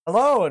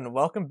Hello and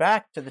welcome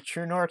back to the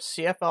True North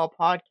CFL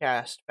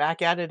podcast.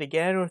 Back at it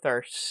again with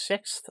our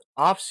sixth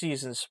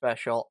off-season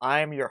special. I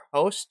am your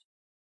host,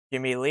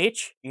 Jimmy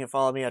Leach. You can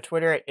follow me on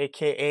Twitter at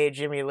AKA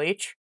Jimmy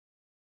Leach.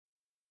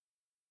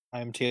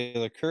 I'm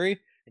Taylor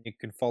Curry, and you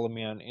can follow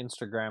me on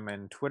Instagram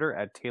and Twitter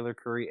at Taylor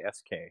Curry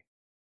SK.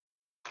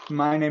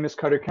 My name is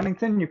Cutter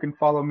Kennington. You can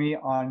follow me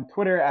on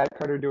Twitter at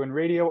Cutter Doing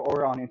Radio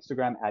or on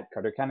Instagram at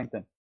Cutter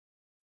Kennington.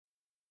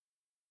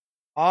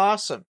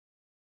 Awesome.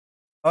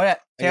 Oh yeah,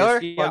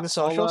 Taylor, plug the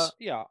socials.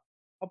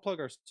 I'll plug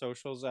our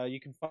socials. You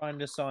can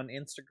find us on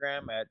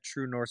Instagram at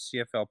True North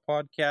CFL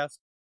Podcast.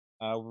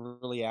 We're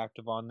really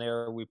active on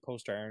there. We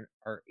post our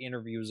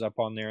interviews up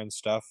on there and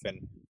stuff,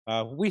 and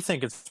we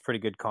think it's pretty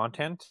good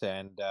content.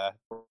 And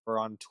we're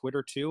on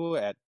Twitter too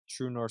at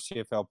True North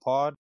CFL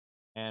Pod,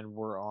 and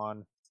we're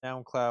on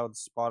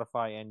SoundCloud,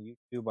 Spotify, and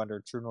YouTube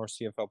under True North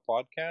CFL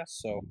Podcast.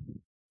 So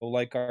go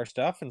like our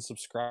stuff and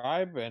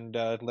subscribe, and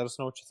let us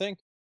know what you think.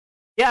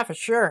 Yeah, for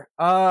sure.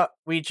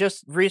 We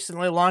just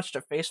recently launched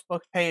a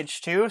Facebook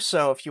page too,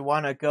 so if you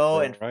want to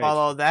go and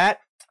follow that,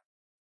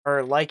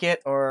 or like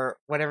it, or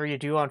whatever you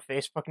do on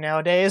Facebook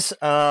nowadays.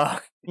 I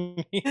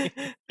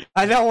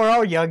know we're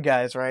all young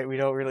guys, right? We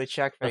don't really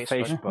check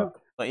Facebook.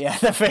 But yeah,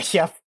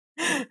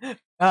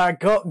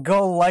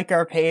 go like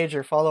our page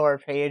or follow our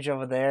page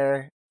over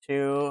there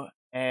too.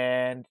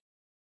 And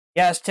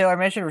yeah, as Taylor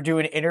mentioned, we're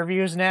doing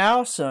interviews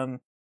now.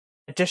 Some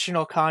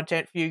additional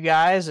content for you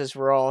guys as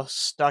we're all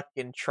stuck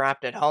and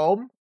trapped at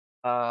home.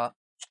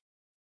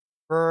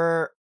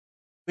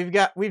 We've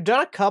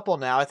done a couple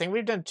now. I think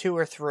we've done 2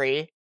 or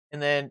 3.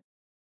 And then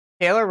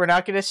Taylor, we're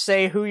not going to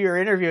say who you're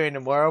interviewing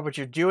tomorrow, but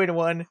you're doing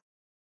one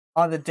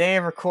on the day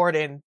of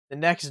recording the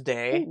next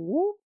day.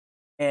 Ooh.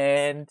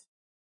 And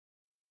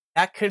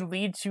that could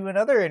lead to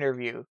another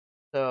interview.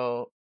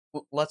 So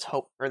let's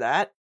hope for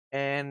that.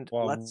 And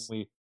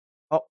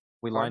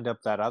we lined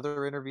up that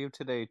other interview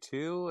today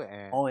too,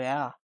 and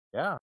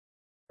got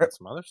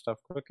some other stuff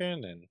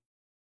cooking, and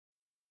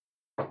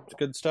it's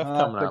good stuff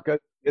coming up.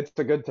 It's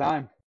a good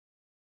time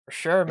for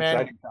sure,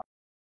 man.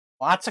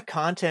 Lots of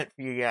content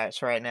for you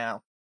guys right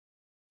now.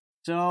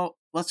 So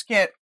let's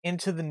get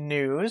into the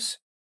news.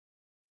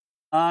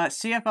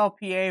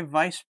 CFLPA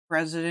Vice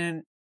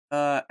President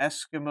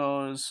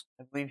Eskimos,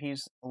 I believe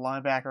he's a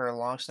linebacker or a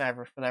long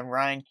snapper for them,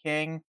 Ryan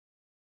King.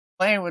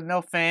 Playing with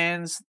no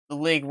fans, the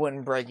league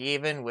wouldn't break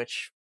even,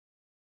 which,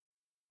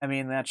 I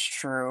mean, that's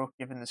true,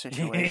 given the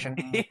situation.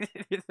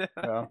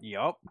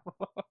 Yup.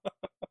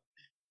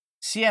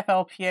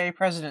 CFLPA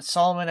President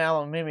Solomon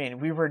Aluminium,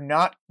 we were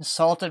not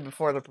consulted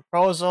before the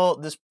proposal.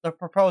 The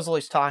proposal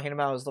he's talking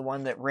about is the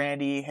one that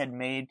Randy had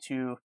made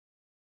to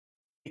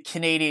the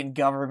Canadian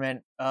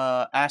government,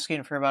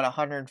 asking for about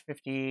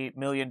 $150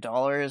 million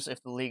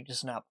if the league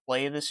does not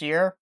play this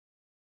year.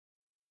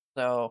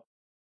 So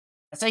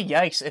I say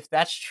yikes if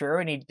that's true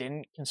and he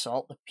didn't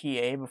consult the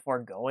PA before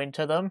going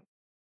to them.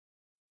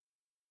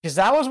 Because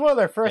that was one of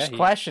their first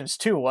questions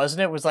too,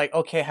 wasn't it? It was like,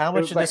 okay, how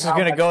much of this is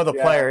going to go to the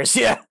players?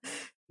 Yeah.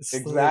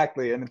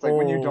 Exactly. And it's like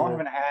when you don't have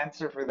an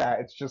answer for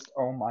that, it's just,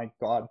 oh my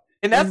God.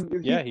 And that's,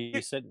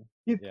 he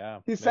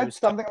said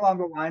something along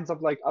the lines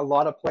of like, a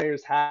lot of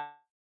players have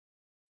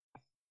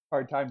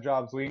part-time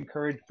jobs. We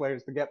encourage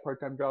players to get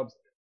part-time jobs.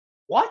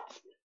 What?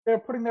 They're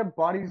putting their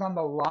bodies on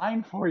the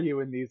line for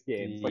you in these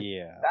games. Like,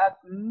 that's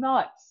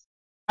nuts.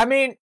 I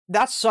mean,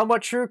 that's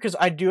somewhat true because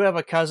I do have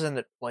a cousin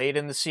that played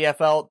in the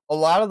CFL. A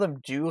lot of them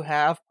do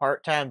have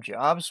part-time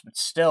jobs, but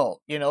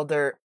still,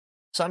 they're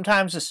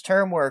sometimes it's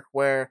term work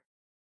where,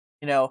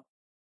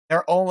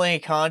 they're only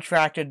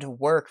contracted to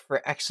work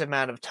for X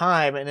amount of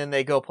time and then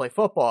they go play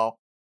football.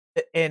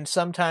 And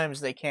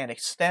sometimes they can't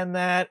extend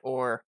that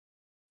or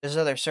there's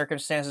other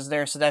circumstances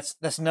there. So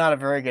that's not a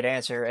very good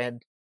answer.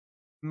 And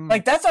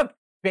like, that's a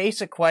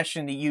basic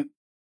question that you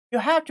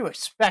have to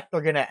expect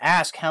they're going to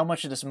ask how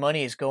much of this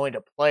money is going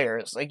to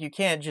players. Like, you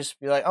can't just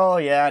be like, oh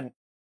yeah,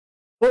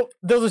 well,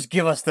 they'll just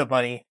give us the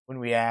money when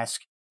we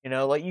ask.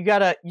 Like you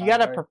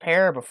gotta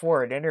prepare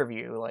before an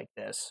interview like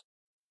this.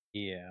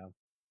 Yeah,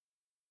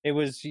 it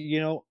was.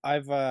 We've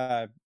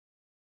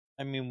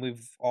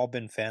all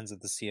been fans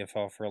of the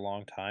CFL for a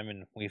long time,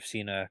 and we've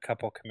seen a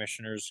couple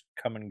commissioners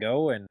come and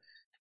go, and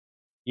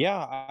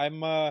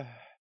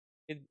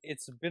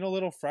it's been a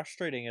little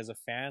frustrating as a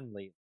fan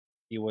lately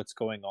to see what's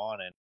going on,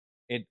 and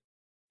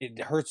it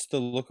hurts the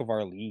look of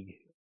our league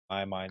in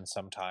my mind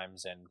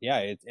sometimes, and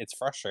it's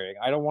frustrating.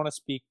 I don't want to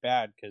speak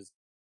bad because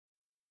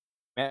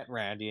I met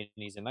Randy and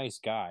he's a nice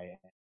guy.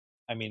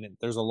 I mean,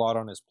 there's a lot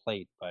on his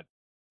plate, but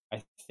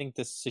I think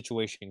this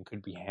situation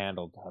could be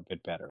handled a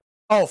bit better.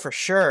 Oh, for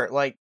sure.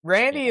 Like,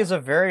 Randy is a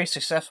very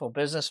successful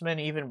businessman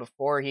even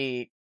before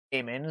he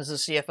came in as a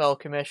CFL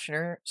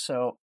commissioner.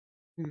 So,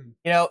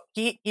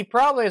 he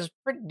probably has a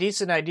pretty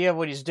decent idea of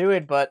what he's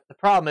doing, but the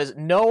problem is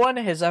no one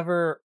has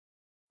ever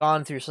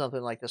gone through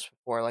something like this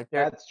before. Like,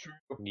 that's true.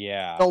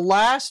 Yeah. The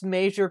last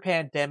major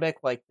pandemic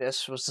like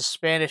this was the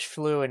Spanish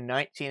flu in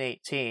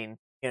 1918.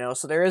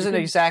 So there isn't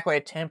exactly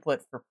a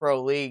template for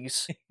pro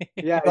leagues.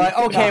 Yeah. But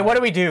okay, what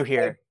do we do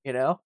here?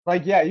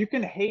 Like, you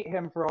can hate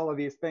him for all of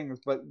these things,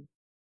 but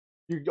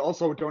you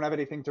also don't have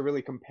anything to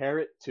really compare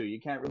it to. You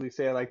can't really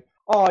say like,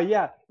 oh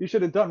yeah, you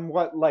should have done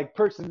what like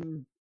first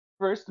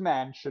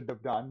man should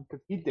have done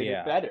because he did it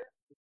Yeah. better.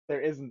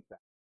 There isn't that.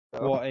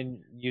 So. Well, and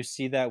you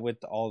see that with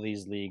all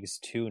these leagues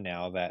too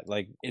now, that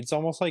like it's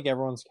almost like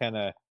everyone's kind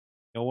of,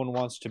 no one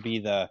wants to be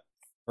the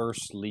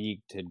first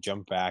league to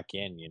jump back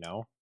in, you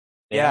know?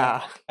 They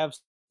Yeah. have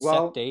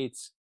Well, set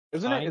dates,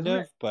 isn't kind it?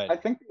 of, but I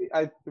think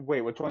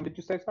wait. Which one did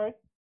you say? Sorry.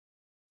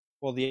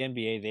 well, the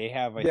NBA, they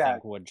have, I Yeah,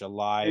 think, what,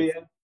 July.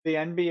 the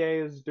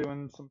NBA is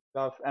doing some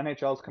stuff.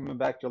 NHL's coming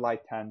back July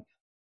 10th.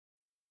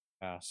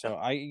 So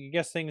I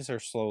guess things are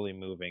slowly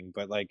moving,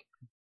 but like,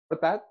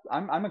 But that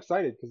I'm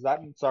excited because that.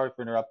 Sorry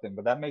for interrupting,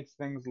 but that makes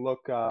things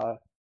look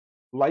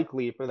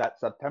likely for that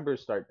September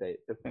start date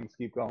if things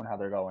keep going how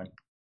they're going.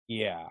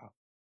 yeah.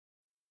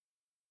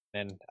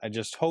 And I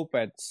just hope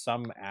at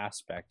some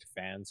aspect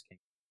fans can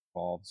get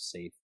involved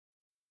safe.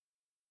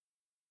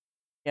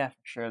 Yeah, for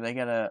sure. They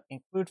gotta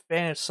include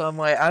fans some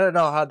way. I don't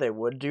know how they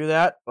would do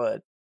that,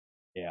 but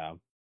Yeah.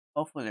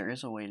 hopefully there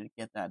is a way to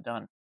get that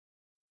done.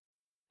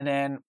 And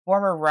then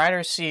former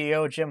Riders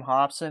CEO Jim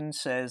Hobson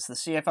says the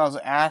CFL's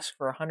ask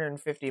for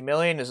 $150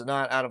 million is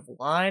not out of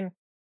line.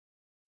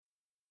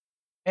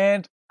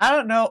 And I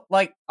don't know,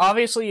 like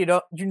obviously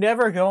you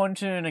never go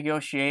into a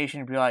negotiation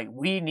and be like,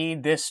 we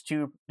need this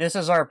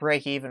is our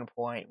break even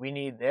point. We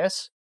need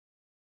this.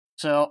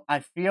 So I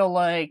feel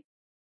like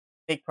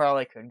they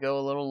probably could go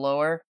a little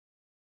lower.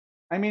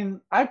 I mean,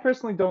 I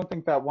personally don't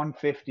think that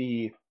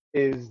 150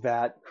 is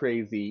that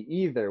crazy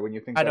either when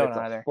you think I that don't it's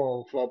a either.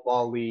 full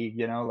football league,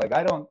 you know? Like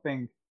I don't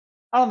think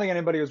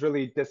anybody was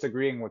really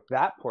disagreeing with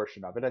that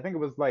portion of it. I think it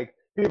was like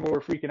people were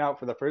freaking out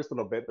for the first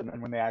little bit, but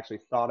then when they actually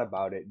thought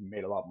about it, it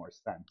made a lot more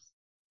sense.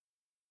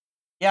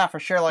 Yeah,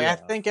 for sure. Like I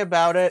Yeah. think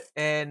about it,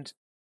 and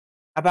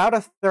about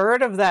a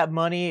third of that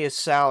money is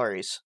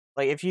salaries.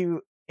 Like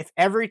if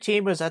every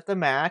team was at the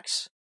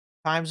max,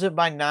 times it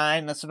by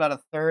 9, that's about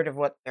a third of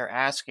what they're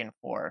asking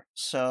for.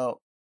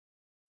 So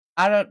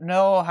I don't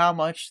know how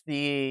much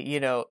the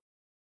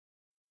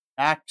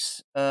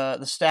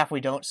the staff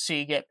we don't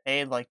see get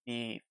paid, like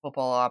the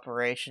football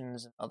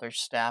operations and other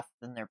staff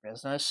in their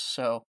business.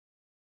 So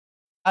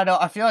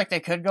I feel like they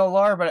could go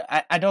lower, but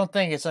I don't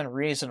think it's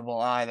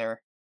unreasonable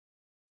either.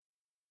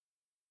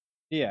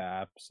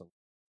 Yeah, absolutely.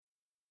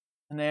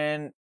 And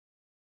then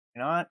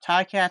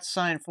Ticats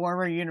signed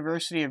former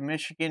University of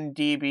Michigan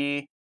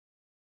DB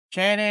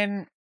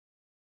Shannon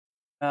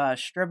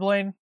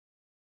Stribling.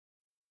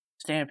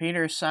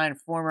 Stampeders signed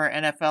former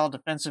NFL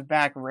defensive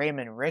back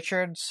Raymond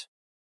Richards.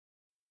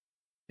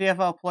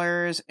 CFL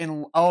players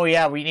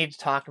we need to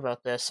talk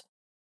about this.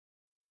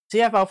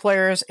 CFL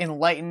players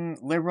enlighten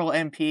Liberal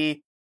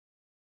MP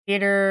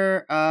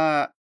Peter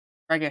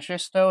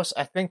Regashistos.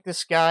 I think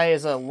this guy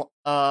is a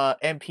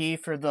MP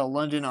for the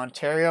London,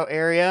 Ontario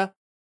area.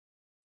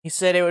 He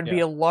said it would be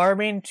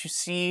alarming to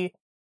see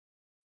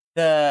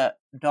the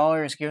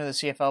dollars given to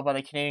the CFL by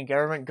the Canadian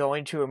government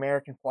going to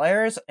American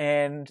players,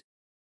 and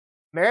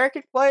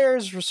American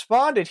players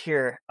responded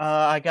here.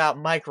 I got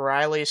Mike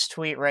Riley's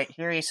tweet right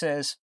here. He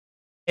says,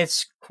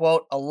 it's,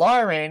 quote,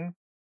 alarming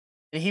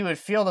that he would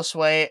feel this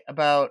way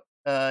about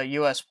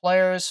U.S.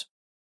 players.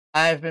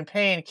 I've been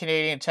paying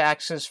Canadian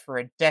taxes for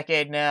a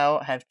decade now,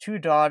 have 2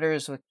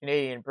 daughters with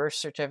Canadian birth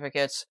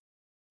certificates,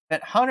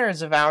 spent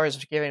hundreds of hours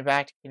of giving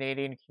back to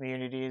Canadian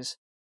communities,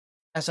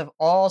 as of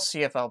all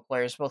CFL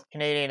players, both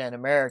Canadian and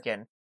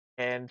American.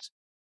 And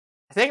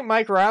I think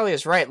Mike Riley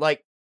is right.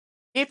 Like,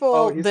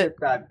 people He's hit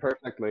that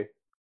perfectly.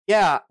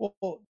 Yeah,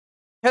 Well,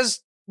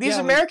 because these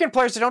American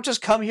players, they don't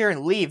just come here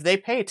and leave. They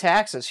pay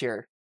taxes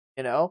here,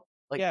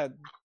 Like, yeah,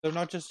 they're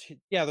not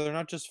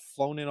just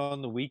flown in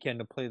on the weekend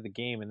to play the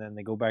game and then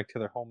they go back to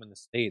their home in the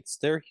States.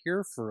 They're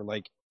here for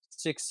like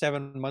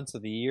 6-7 months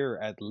of the year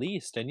at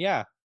least, and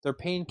yeah, they're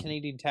paying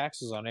Canadian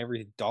taxes on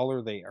every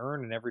dollar they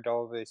earn and every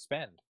dollar they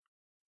spend.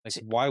 Like,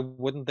 why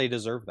wouldn't they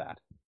deserve that?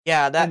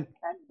 Yeah, that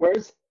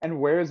and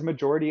where's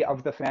majority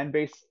of the fan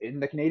base in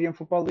the Canadian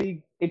Football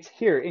League? It's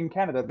here in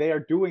Canada. They are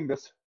doing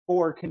this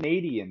for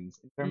Canadians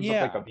in terms of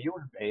like a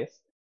viewer base.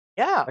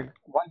 Yeah, like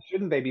why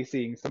shouldn't they be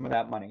seeing some of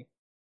that money?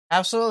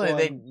 Absolutely,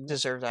 they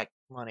deserve that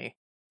money.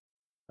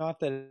 Not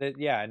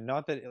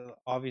that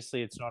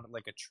obviously it's not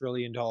like $1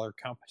 trillion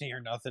company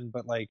or nothing,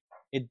 but like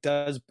it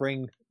does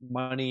bring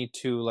money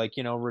to like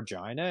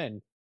Regina,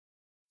 and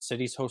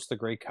cities host the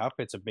Grey Cup.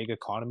 It's a big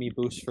economy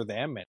boost for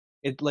them, and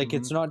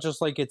it's not just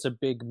like it's a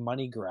big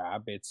money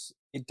grab.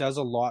 It does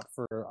a lot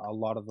for a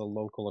lot of the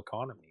local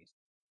economies.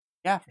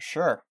 Yeah, for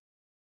sure.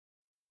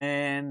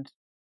 And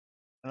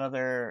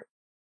another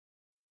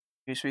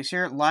news piece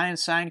here: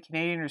 Lions signed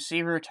Canadian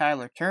receiver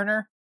Tyler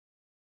Turner.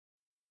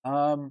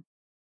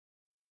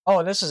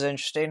 This is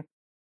interesting.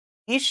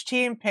 Each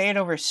team paid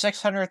over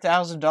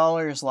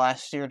 $600,000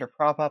 last year to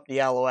prop up the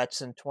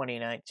Alouettes in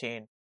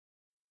 2019.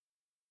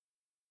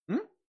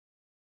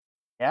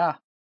 Yeah.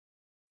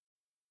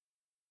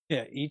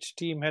 Yeah, each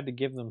team had to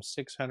give them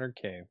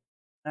 $600K.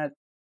 That's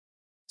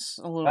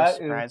a little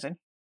surprising.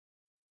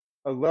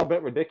 A little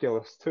bit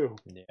ridiculous too.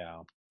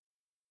 Yeah.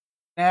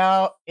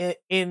 Now,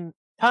 in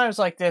times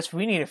like this,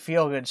 we need a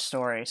feel-good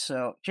story.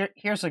 So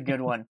here's a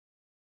good one.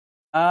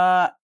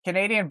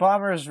 Canadian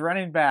Bombers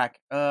running back,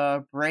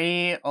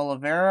 Brady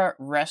Oliveira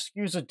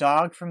rescues a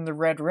dog from the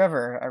Red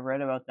River. I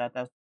read about that.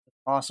 That's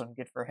awesome.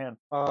 Good for him.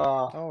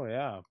 Oh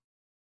yeah.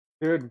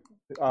 Dude,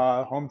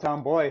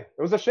 hometown boy.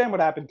 It was a shame what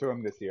happened to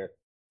him this year.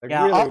 It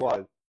Yeah, really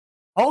was.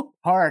 Oak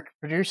Park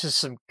produces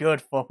some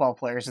good football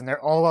players, and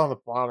they're all on the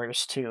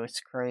Bombers too. It's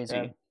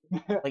crazy.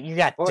 Yeah. Like you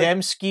got Well,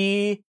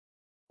 Dembski,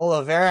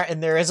 Oliveira,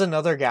 and there is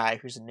another guy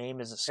whose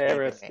name is escaping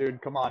Harris, me.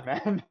 dude, come on,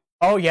 man.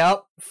 Oh,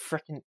 yep,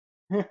 freaking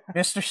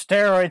Mr.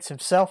 Steroids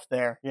himself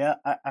there. Yeah,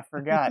 I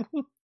forgot.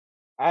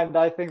 And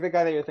I think the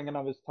guy that you're thinking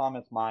of is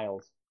Thomas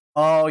Miles.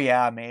 Oh,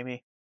 yeah,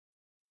 maybe.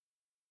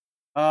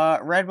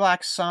 Red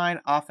Black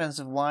sign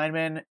offensive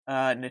lineman,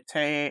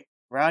 Nate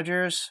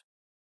Rogers.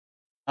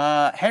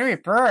 Henry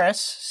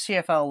Burris,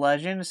 CFL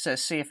legend,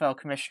 says CFL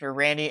Commissioner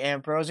Randy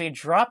Ambrosie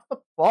dropped the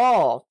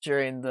ball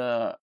during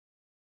the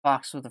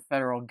talks with the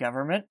federal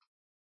government.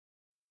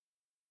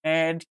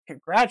 And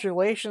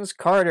congratulations,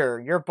 Carter.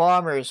 Your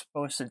Bombers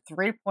posted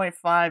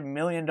 $3.5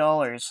 million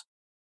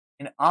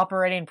in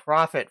operating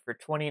profit for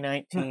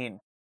 2019.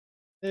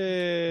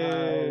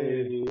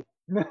 Hey.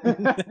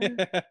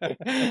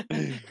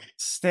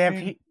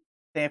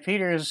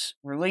 Stampeders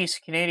release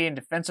Canadian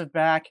defensive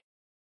back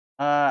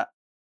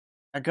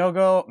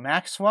Agogo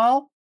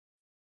Maxwell.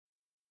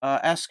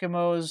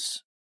 Eskimos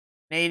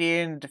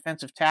Canadian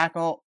defensive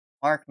tackle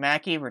Mark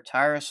Mackey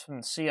retires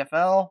from the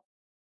CFL.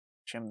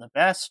 Wish him the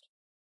best.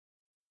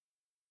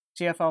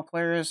 CFL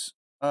Players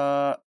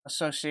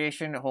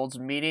Association holds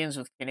meetings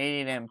with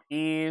Canadian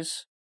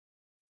MPs.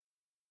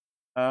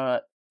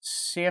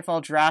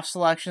 CFL draft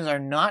selections are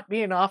not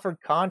being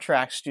offered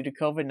contracts due to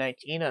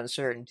COVID-19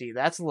 uncertainty.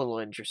 That's a little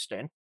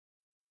interesting.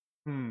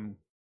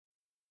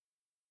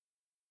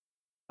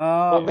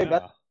 Well,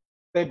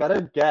 they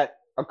better get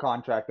a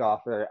contract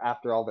offer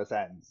after all this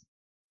ends.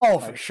 Oh,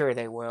 for sure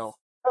they will.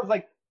 I was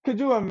like, could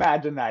you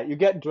imagine that? You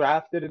get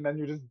drafted and then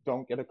you just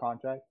don't get a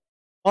contract?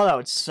 Oh, that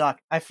would suck.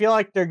 I feel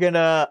like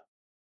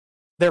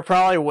they're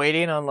probably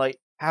waiting on like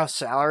how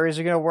salaries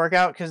are gonna work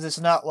out, because it's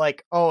not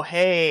like, oh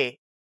hey,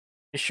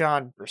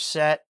 Deshaun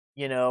Brissett,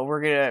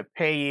 we're gonna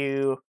pay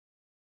you,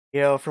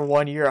 for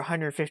 1 year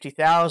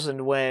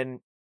 $150,000 when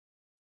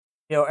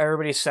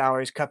everybody's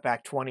salaries cut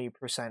back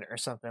 20% or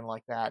something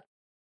like that.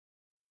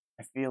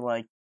 I feel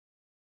like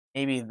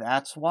maybe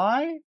that's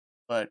why,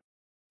 but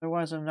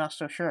otherwise I'm not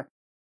so sure.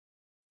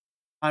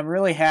 I'm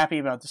really happy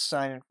about the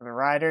signing for the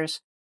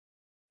Riders.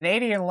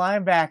 Canadian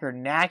linebacker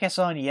Nakas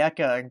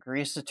Onyeka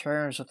agrees to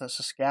terms with the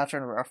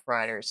Saskatchewan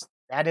Roughriders.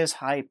 That is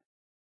hype.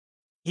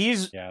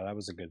 That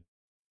was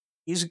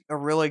He's a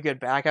really good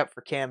backup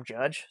for Cam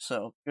Judge,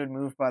 so good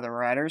move by the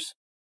Riders.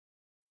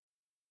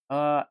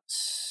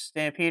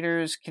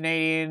 Stampeders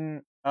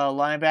Canadian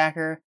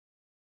linebacker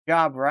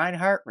Job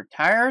Reinhart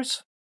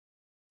retires.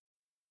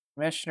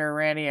 Commissioner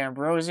Randy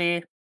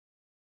Ambrosie.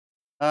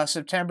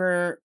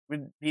 September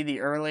would be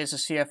the earliest the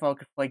CFL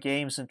could play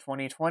games in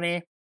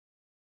 2020.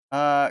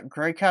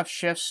 Grey Cup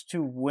shifts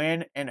to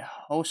win and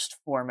host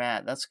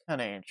format. That's kind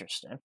of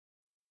interesting.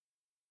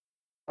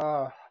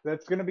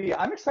 That's gonna be.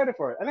 I'm excited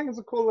for it. I think it's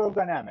a cool little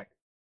dynamic.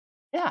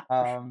 Yeah.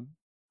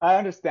 I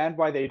understand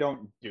why they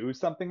don't do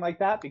something like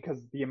that,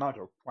 because the amount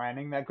of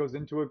planning that goes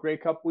into a Grey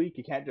Cup week,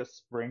 you can't just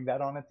spring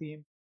that on a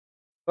team.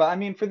 But I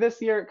mean, for this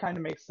year, it kind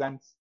of makes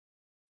sense.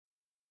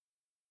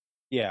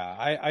 Yeah,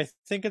 I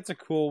think it's a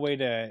cool way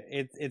to.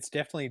 It's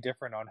definitely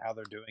different on how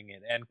they're doing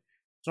it, and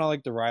it's not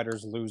like the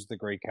Riders lose the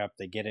Grey Cup;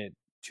 they get it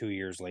 2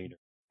 years later.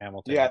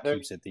 Hamilton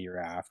keeps it the year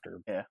after.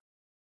 Yeah,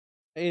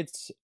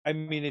 I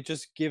mean, it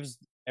just gives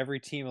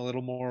every team a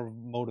little more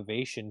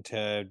motivation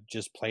to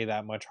just play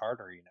that much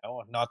harder.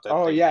 Not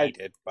that they need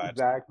it, but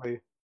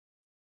exactly.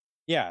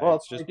 Yeah, well,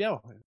 it's just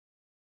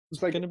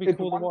it's like going to be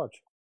cool to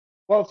watch.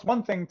 Well, it's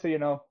one thing to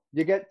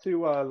you get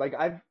to like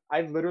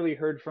I've literally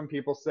heard from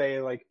people say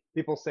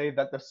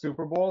that the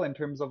Super Bowl, in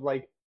terms of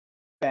like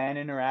fan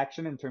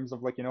interaction, in terms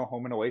of like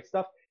home and away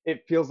stuff,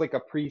 it feels like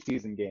a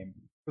preseason game,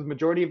 because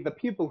majority of the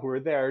people who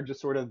are there are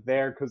just sort of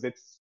there because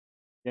it's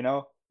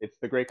it's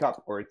the Grey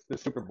Cup or it's the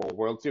Super Bowl,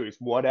 World Series,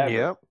 whatever.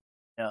 Yep.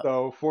 Yeah.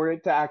 So for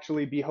it to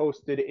actually be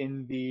hosted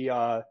in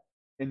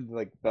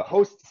like the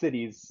host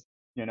cities,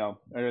 or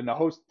in the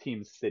host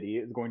team's city,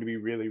 is going to be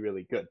really,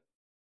 really good.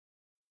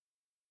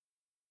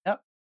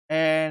 Yep.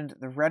 And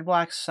the Red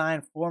Blacks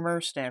signed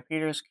former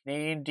Stampeders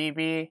Canadian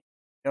DB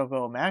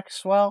Yogo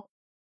Maxwell.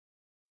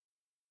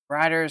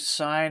 Riders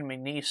signed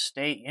McNeese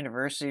State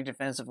University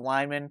defensive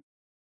lineman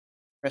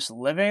Chris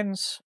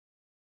Livens.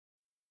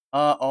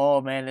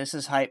 Oh man, this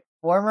is hype.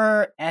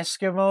 Former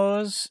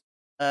Eskimos,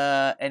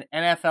 an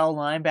NFL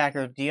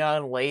linebacker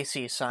Dion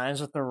Lacey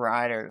signs with the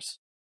Riders.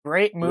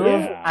 Great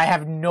move. Yeah. I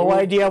have no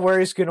idea where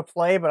he's gonna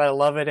play, but I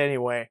love it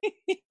anyway.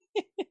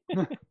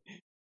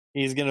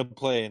 He's gonna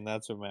play, and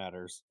that's what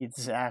matters.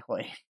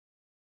 Exactly.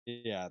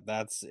 Yeah,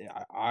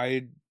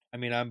 I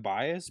mean, I'm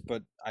biased,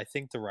 but I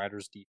think the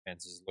Riders'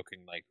 defense is looking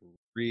like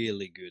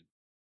really good.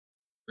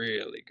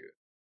 Really good.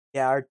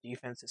 Yeah, our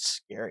defense is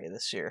scary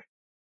this year.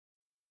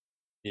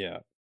 Yeah.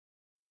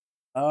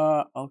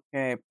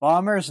 Okay.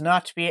 Bombers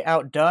not to be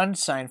outdone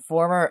signed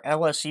former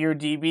LSU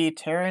DB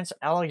Terrence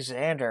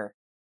Alexander.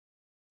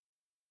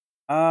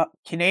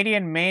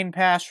 Canadian main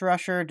pass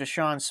rusher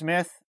Deshaun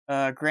Smith,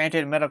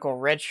 granted medical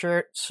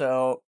redshirt,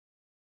 so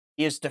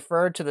he is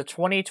deferred to the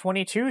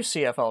 2022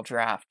 CFL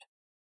draft.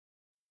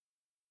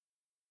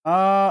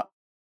 Hub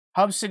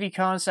City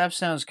concept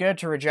sounds good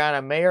to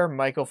Regina Mayor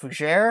Michael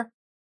Fougere.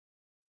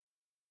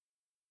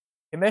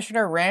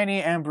 Commissioner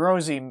Randy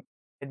Ambrosi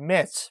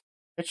admits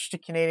pitch to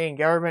Canadian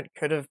government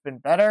could have been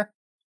better.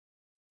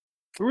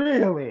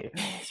 Really?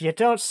 You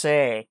don't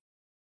say.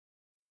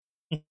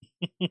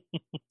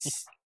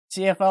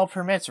 CFL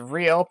permits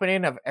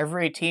reopening of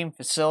every team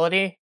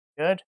facility.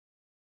 Good.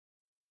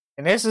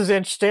 And this is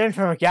interesting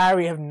from a guy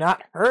we have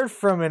not heard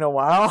from in a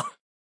while.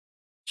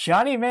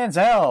 Johnny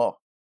Manziel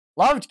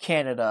loved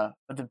Canada,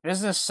 but the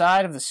business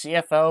side of the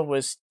CFL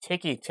was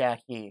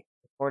ticky-tacky,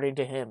 according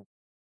to him.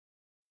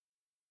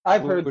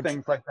 I've heard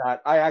things like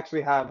that. I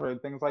actually have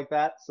heard things like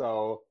that,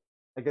 so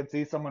I could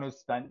see someone who's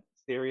spent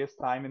serious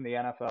time in the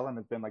NFL and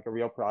has been like a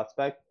real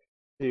prospect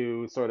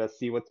to sort of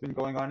see what's been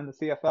going on in the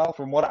CFL.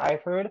 From what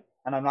I've heard,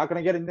 and I'm not going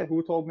to get into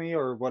who told me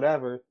or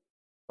whatever,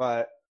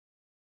 but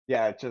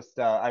yeah, just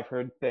I've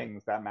heard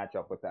things that match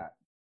up with that.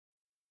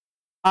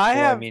 I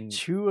have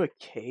too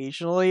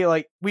occasionally.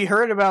 Like, we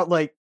heard about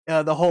like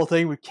the whole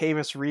thing with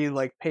Cavis Reed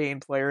like paying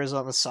players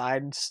on the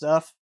side and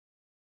stuff,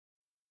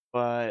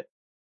 but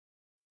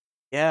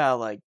yeah,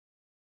 like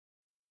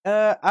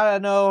I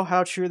don't know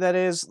how true that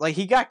is. Like,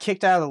 he got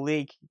kicked out of the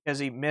league because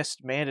he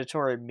missed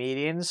mandatory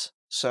meetings,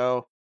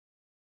 so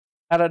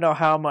I don't know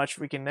how much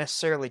we can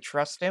necessarily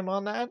trust him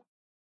on that.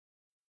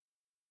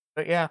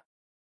 But yeah, what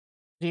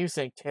do you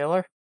think,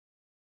 Taylor?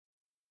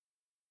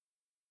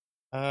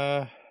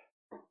 Sorry,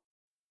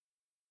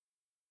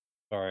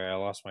 I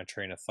lost my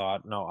train of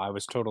thought. No, I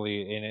was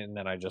totally in it, and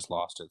then I just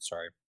lost it.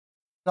 Sorry.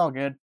 It's all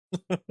good.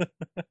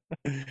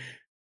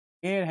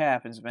 It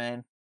happens,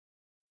 man.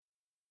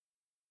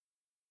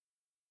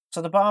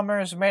 So the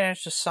Bombers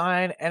managed to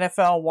sign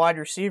NFL wide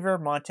receiver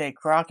Monte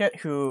Crockett,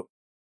 who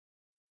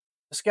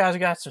this guy's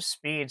got some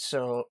speed.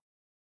 So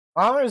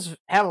Bombers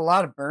have a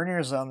lot of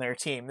burners on their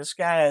team. This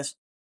guy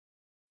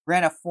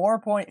ran a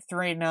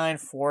 4.39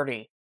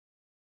 40.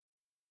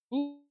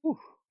 Ooh, you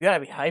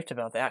gotta be hyped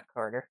about that,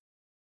 Carter.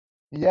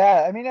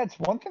 Yeah, I mean, that's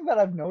one thing that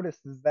I've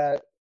noticed is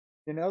that,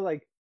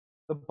 like,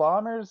 the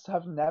Bombers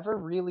have never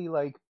really,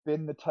 like,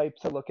 been the type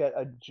to look at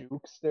a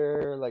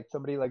jukester, like,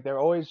 somebody, like, they're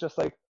always just,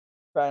 like,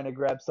 trying to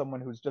grab someone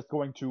who's just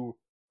going to,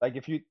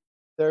 like,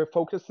 their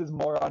focus is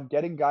more on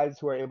getting guys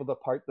who are able to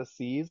part the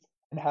seas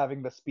and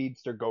having the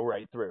speedster go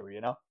right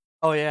through,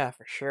 Oh, yeah,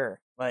 for sure.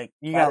 Like,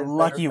 you got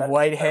Lucky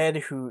Whitehead,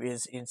 who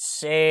is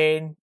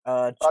insane.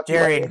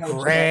 Darian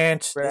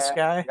Grant, this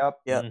guy.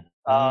 Yep.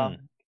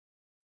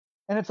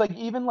 And it's like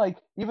even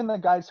the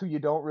guys who you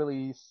don't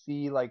really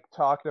see like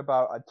talked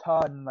about a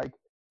ton, like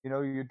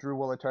your Drew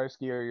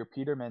Wolodarski or your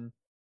Peterman,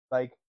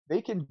 like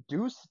they can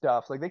do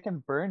stuff, like they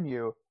can burn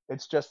you.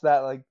 It's just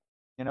that like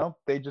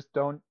they just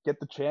don't get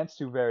the chance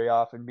to very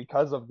often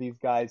because of these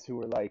guys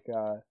who are like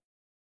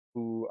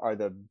who are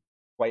the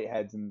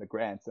Whiteheads and the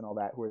Grants and all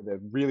that, who are the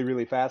really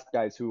really fast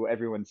guys who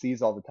everyone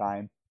sees all the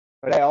time.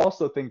 But I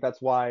also think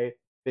that's why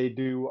they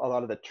do a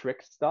lot of the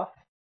trick stuff,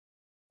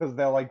 because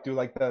they'll like do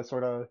like the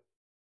sort of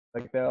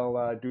like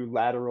they'll do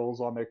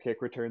laterals on their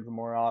kick returns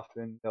more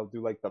often. They'll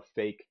do like the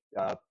fake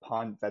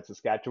punt that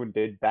Saskatchewan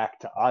did back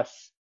to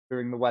us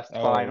during the West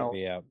Final.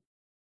 Yeah.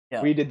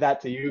 We did that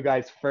to you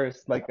guys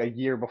first, like a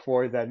year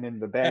before then in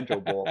the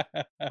Banjo Bowl.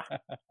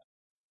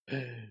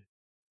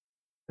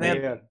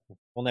 Yeah.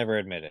 We'll never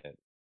admit it.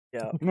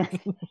 Yeah.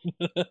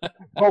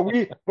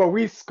 but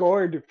we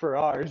scored for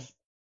ours.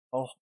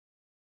 Oh.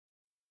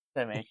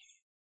 Semi.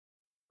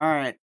 All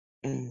right.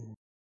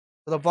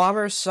 The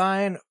Bombers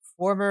sign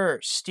former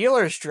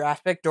Steelers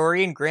draft pick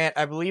Dorian Grant.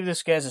 I believe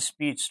this guy's a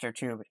speedster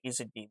too, but he's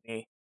a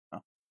DB.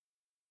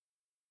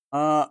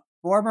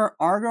 Former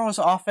Argos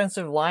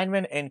offensive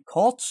lineman and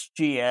Colts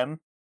GM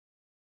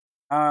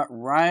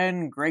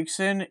Ryan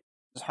Gregson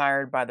was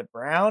hired by the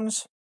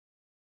Browns.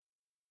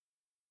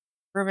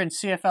 Proven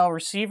CFL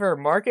receiver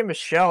Markin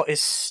Michelle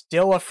is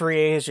still a free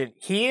agent.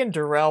 He and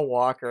Darrell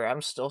Walker,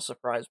 I'm still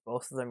surprised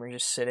both of them are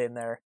just sitting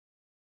there.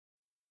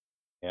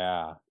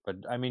 Yeah, but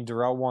I mean,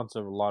 Darrell wants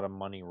a lot of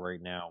money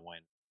right now when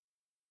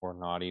we're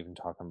not even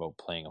talking about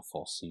playing a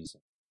full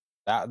season.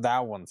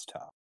 That one's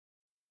tough.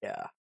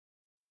 Yeah.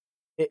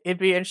 It'd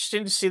be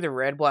interesting to see the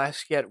Red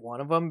Blacks get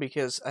one of them,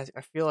 because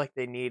I feel like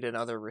they need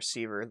another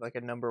receiver, like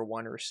a number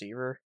one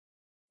receiver.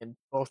 And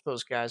both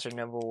those guys are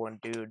number one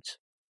dudes.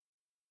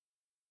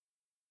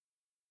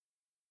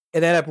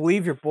 And then I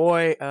believe your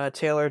boy,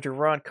 Taylor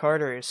Duron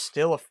Carter, is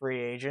still a free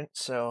agent,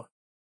 so...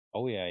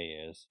 Oh, yeah, he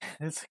is.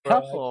 It's a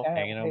couple.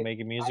 Hanging out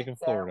making music in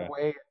Florida.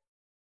 I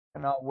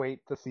cannot wait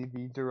to see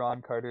the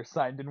Duron Carter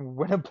signed in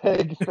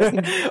Winnipeg.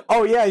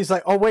 Oh, yeah, he's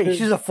like, oh, wait,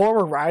 he's a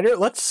former rider?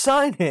 Let's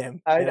sign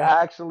him. I'd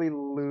actually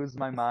lose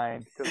my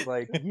mind, because,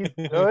 like, he's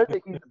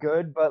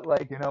good, but,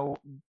 like,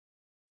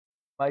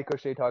 Mike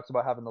O'Shea talks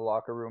about having the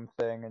locker room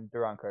thing, and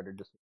Duron Carter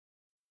just...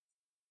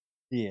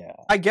 Yeah.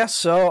 I guess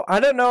so. I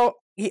don't know.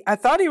 I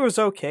thought he was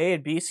okay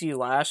at BC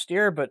last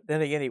year, but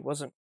then again, he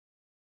wasn't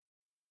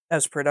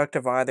as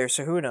productive either.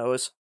 So who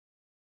knows?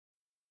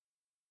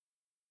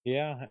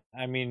 Yeah,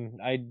 I mean,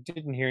 you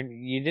didn't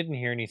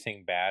hear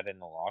anything bad in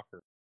the locker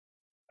room,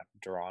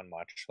 drawn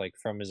much, like,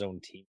 from his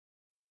own team.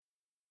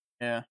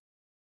 Yeah.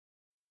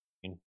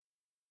 I mean,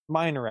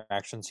 my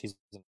interactions, he's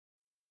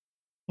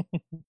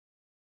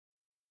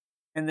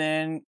And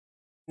then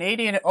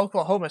Canadian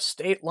Oklahoma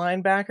State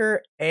linebacker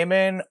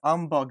Amen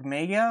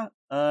Umbogmega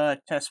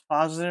tests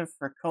positive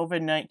for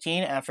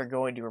COVID-19 after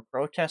going to a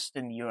protest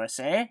in the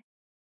USA.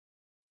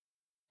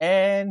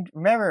 And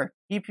remember,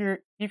 keep your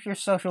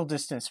social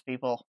distance,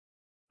 people.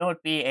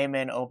 Don't be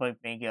Amen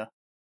Umbogmega.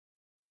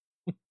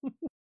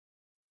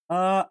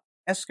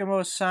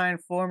 Eskimos signed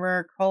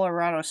former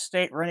Colorado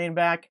State running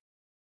back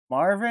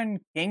Marvin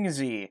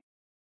Kingsey.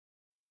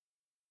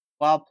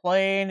 While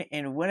playing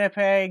in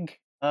Winnipeg,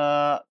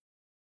 Ari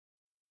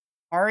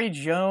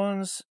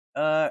Jones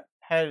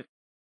had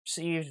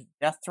received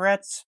death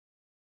threats.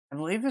 I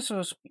believe this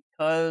was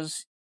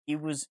because he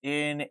was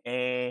in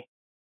a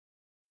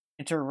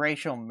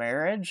interracial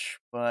marriage,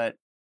 but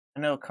I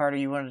know, Carter,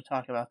 you wanted to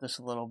talk about this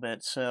a little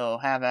bit, so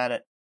have at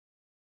it.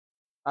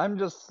 I'm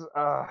just,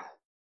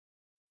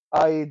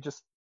 I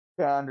just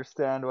can't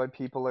understand why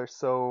people are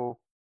so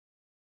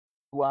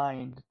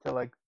blind to,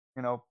 like,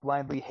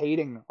 blindly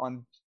hating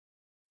on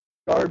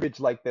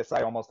garbage like this.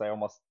 I almost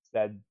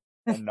said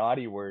a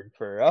naughty word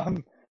for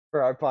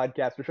our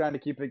podcast. We're trying to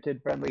keep it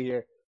kid friendly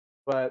here,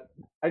 but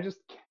I just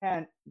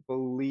can't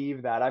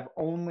believe that. I've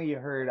only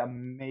heard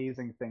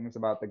amazing things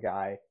about the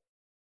guy,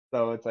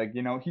 so it's like,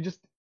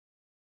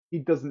 he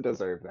doesn't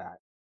deserve that,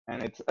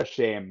 and it's a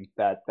shame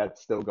that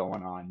that's still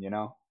going on.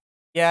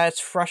 Yeah,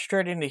 it's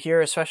frustrating to hear,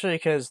 especially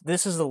because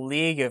this is the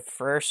league of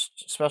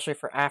first, especially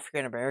for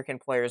African American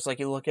players. Like,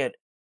 you look at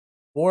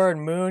Warren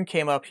Moon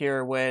came up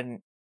here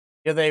when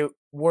they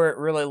weren't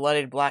really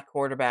letting black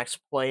quarterbacks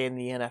play in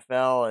the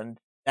NFL, and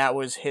that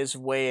was his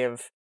way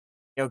of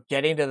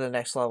getting to the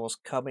next levels,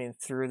 coming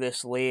through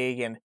this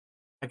league. And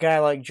a guy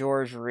like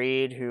George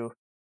Reed, who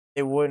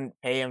they wouldn't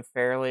pay him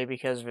fairly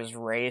because of his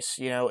race.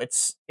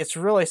 It's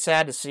really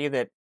sad to see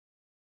that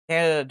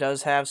Canada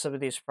does have some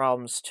of these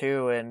problems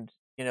too, and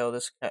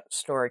this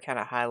story kind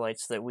of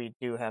highlights that we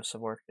do have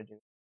some work to do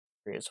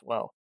as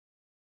well.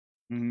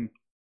 Mm-hmm.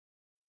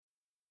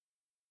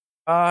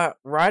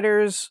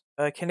 Riders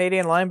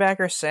Canadian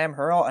linebacker Sam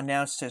Hurl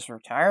announced his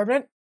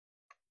retirement.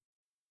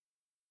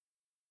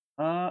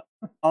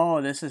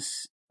 This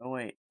is. Oh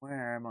wait,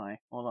 where am I?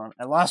 Hold on,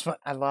 I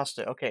lost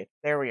it. Okay,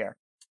 there we are.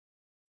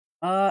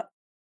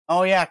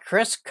 Oh yeah,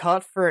 Chris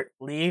Cuthbert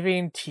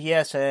leaving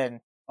TSN.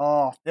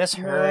 Oh, this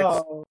hurts.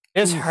 No.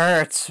 This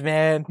hurts,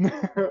 man.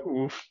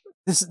 Oof.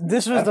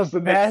 This was the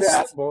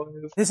best.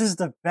 This is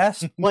the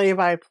best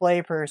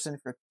play-by-play person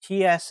for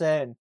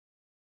TSN.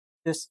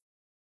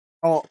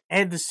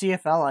 And the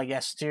CFL, I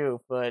guess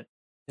too, but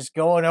just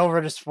going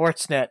over to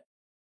Sportsnet.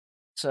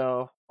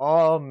 So,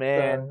 oh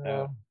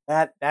man,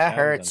 that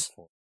hurts.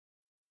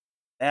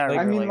 That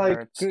really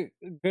hurts.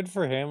 Good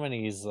for him, and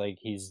he's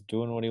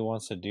doing what he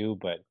wants to do,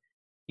 but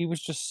he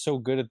was just so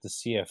good at the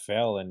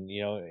CFL, and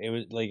it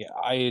was like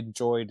I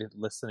enjoyed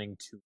listening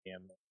to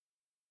him.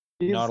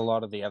 Not a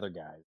lot of the other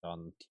guys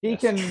on. He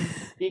can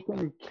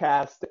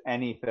cast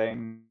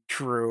anything.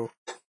 True.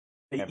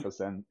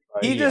 Magnificent.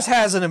 He just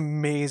has an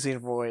amazing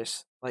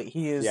voice. Like,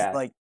 he is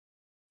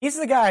he's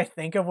the guy I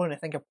think of when I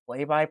think of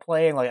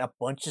play-by-play and like a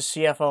bunch of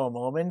CFL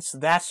moments.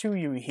 That's who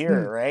you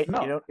hear, right?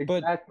 No,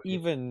 But exactly.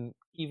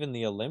 even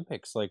the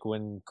Olympics, like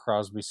when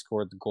Crosby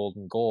scored the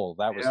golden goal,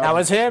 that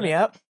was him.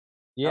 Yep.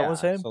 Yeah, that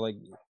was him. So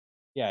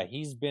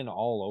he's been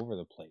all over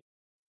the place.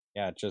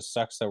 Yeah, it just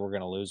sucks that we're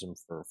gonna lose him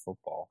for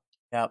football.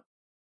 Yep.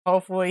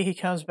 Hopefully he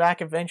comes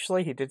back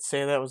eventually. He did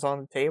say that was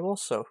on the table,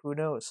 so who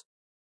knows?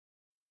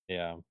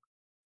 Yeah.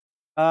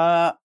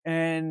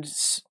 And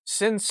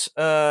since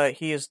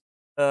he has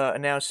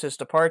announced his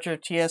departure,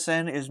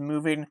 TSN is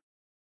moving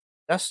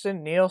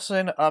Dustin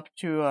Nielsen up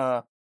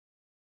to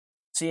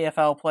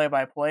CFL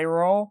play-by-play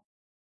role.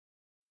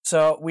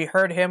 So we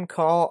heard him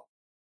call,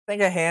 I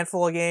think, a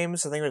handful of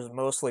games. I think it was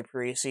mostly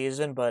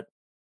preseason, but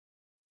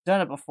he's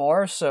done it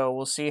before, so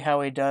we'll see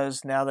how he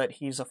does now that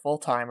he's a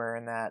full-timer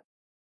in that.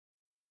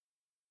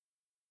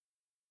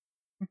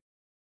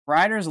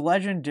 Riders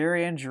legend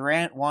Darian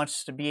Durant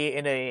wants to be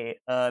in a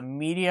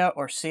media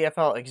or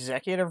CFL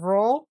executive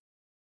role.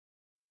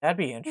 That'd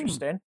be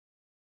interesting.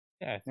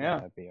 Yeah, I think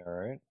that'd be all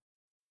right.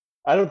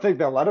 I don't think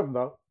they'll let him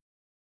though.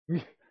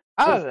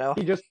 I don't know.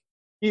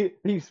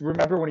 He's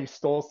remember when he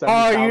stole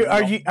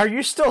 $70,000? Are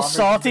you still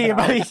salty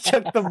about he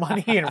took the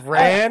money and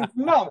ran?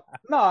 No,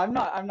 I'm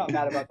not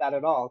mad about that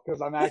at all, because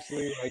I'm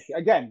actually like,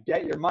 again,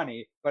 get your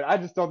money, but I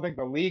just don't think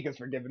the league is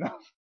forgiving him.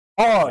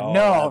 Oh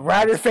no,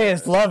 Rider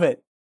fans love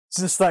it. It's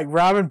just like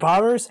robbing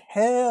bombers.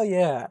 Hell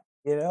yeah,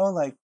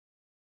 like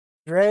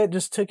Durant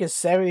just took his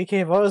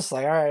 $70K bonus.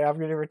 Like, all right, I'm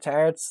gonna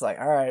retire. It's like,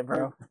 all right,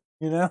 bro,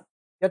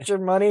 get your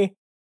money.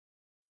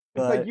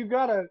 It's like, you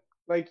gotta,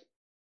 like,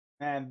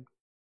 man,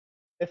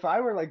 if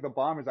I were like the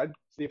Bombers, I'd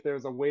see if there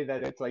was a way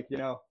that it's like,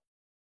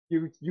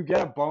 you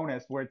get a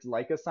bonus where it's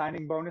like a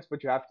signing bonus,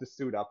 but you have to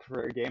suit up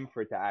for a game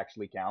for it to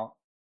actually count.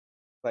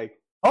 Like,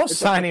 Most it's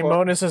just a signing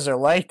bonuses are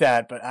like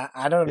that, but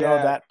I don't know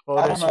Yeah, that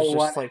I don't bonus know was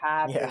what just like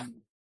happened. yeah.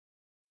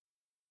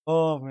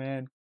 Oh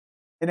man.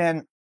 And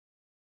then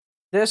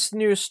this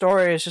news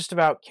story is just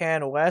about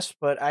Ken West,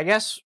 but I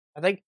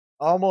think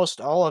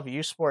almost all of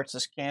U Sports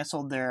has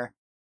canceled their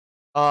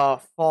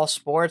fall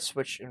sports,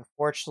 which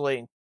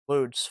unfortunately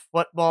includes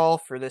football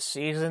for this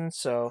season.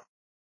 So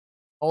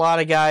a lot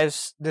of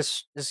guys,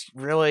 this is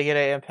really going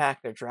to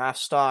impact their draft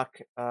stock.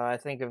 I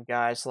think of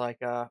guys like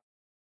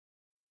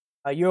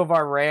U of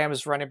R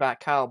Rams running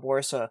back Kyle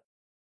Borsa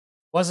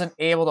wasn't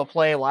able to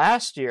play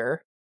last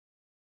year,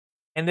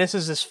 and this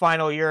is his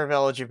final year of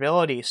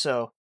eligibility.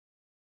 So,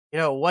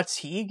 what's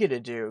he going to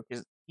do?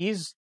 Because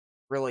he's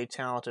a really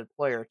talented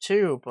player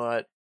too,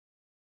 but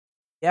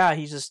yeah,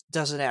 he just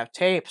doesn't have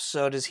tape.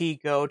 So does he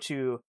go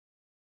to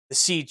the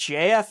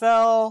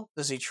CJFL?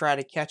 Does he try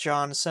to catch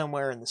on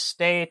somewhere in the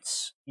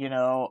States?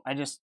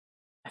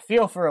 I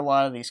feel for a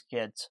lot of these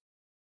kids.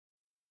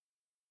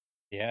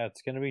 Yeah,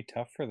 it's going to be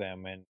tough for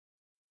them. And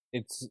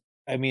it's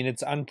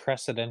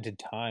unprecedented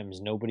times.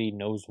 Nobody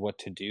knows what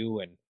to do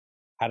and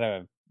how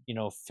to,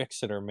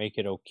 fix it or make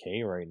it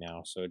okay right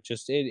now. So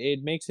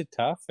it makes it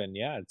tough. And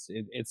yeah,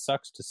 it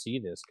sucks to see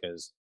this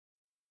because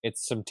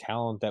it's some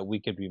talent that we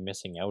could be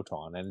missing out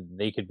on, and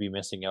they could be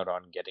missing out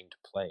on getting to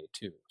play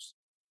too.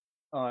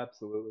 Oh,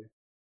 absolutely.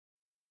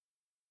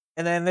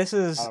 And then this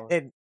is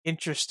an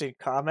interesting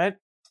comment.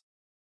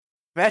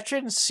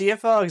 Veteran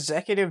CFL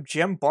executive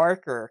Jim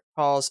Barker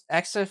calls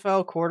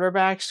XFL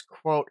quarterbacks,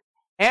 quote,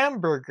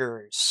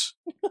 hamburgers.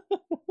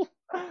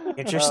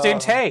 Interesting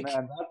take.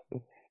 Man,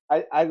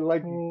 I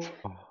like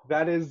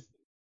that is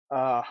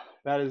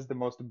the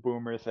most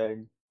boomer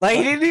thing. Like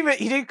he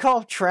didn't call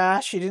them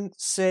trash. He didn't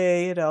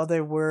say,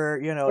 they were,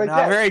 Like,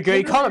 not very good.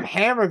 He called them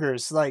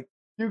hamburgers. Like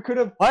you could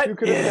have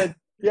said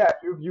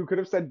you could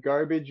have said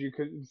garbage, you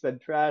could have said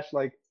trash,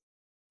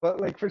 but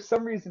like for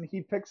some reason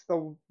he picks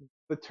the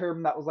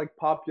term that was like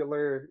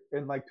popular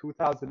in like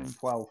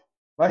 2012.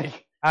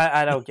 Like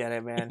I don't get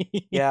it, man.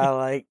 Yeah,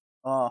 like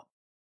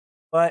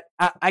but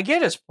I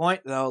get his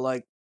point though.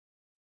 Like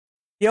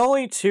the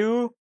only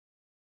two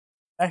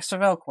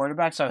XFL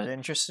quarterbacks I was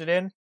interested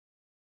in,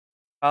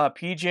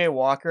 PJ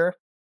Walker,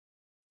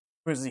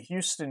 who was the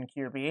Houston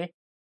QB,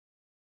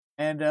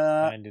 and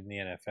signed in the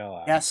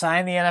NFL. Yeah,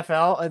 signed the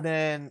NFL, and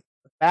then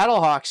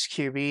Battlehawks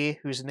QB,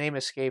 whose name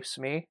escapes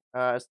me.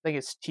 I think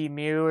it's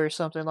Temu or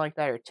something like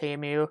that, or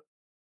Temu.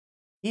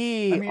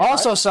 He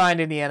also signed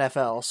in the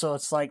NFL, so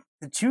it's like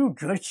the two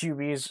good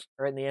QBs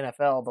are in the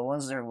NFL. The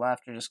ones that are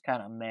left are just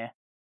kind of meh.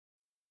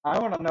 I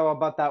want to know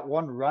about that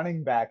one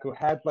running back who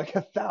had like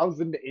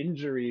 1,000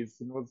 injuries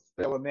and was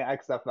still in the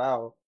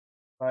XFL.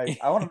 Like,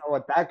 I want to know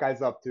what that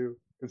guy's up to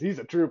because he's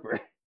a trooper.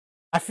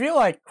 I feel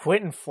like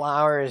Quentin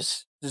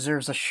Flowers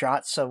deserves a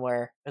shot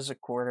somewhere as a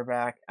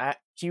quarterback.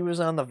 He was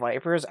on the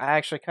Vipers. I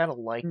actually kind of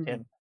liked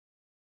him.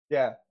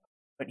 Yeah.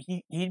 But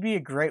he'd be a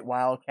great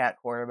Wildcat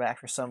quarterback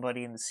for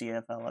somebody in the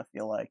CFL, I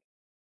feel like.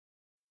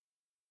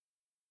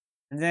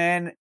 And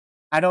then,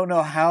 I don't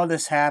know how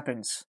this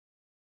happens.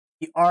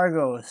 The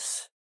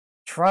Argos,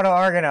 Toronto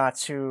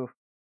Argonauts, who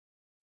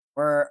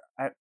were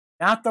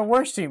not the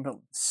worst team, but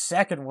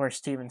second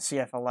worst team in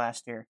CFL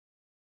last year,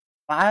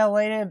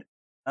 violated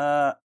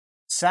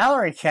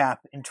salary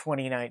cap in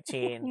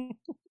 2019.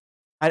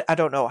 I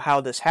don't know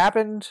how this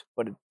happened,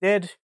 but it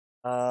did.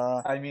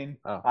 They're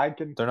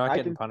not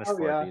getting punished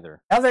for it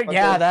either.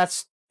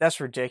 That's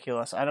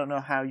ridiculous. I don't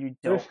know how you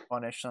don't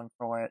punish them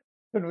for it.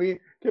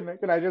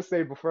 Can I just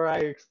say before I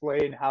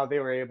explain how they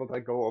were able to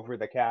go over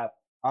the cap?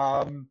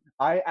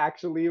 I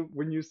actually,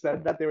 when you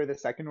said that they were the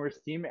second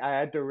worst team, I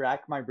had to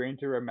rack my brain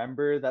to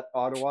remember that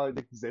Ottawa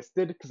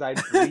existed because I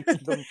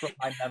deleted them from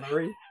my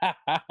memory.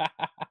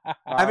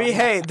 I mean,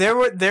 hey,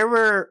 there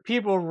were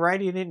people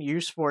writing in U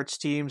Sports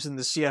teams in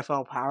the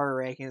CFL power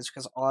rankings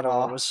because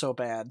Ottawa was so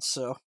bad.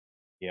 So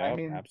yeah,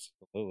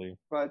 absolutely.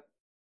 But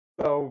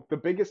so the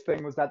biggest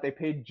thing was that they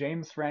paid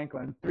James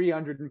Franklin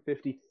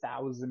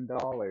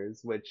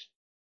 $350,000, which,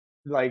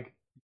 like,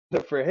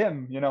 for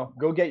him,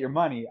 go get your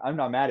money. I'm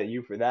not mad at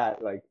you for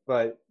that. Like,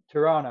 but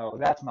Toronto,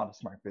 that's not a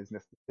smart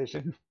business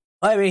decision.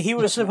 I mean, he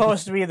was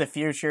supposed to be the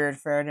future. In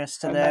fairness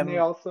to them, and they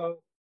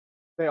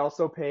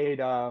also paid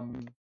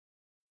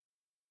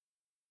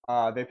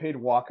they paid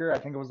Walker. I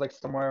think it was like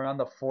somewhere around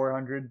the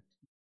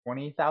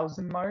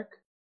 420,000 mark.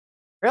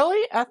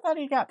 Really? I thought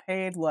he got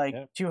paid like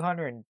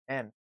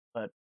 210.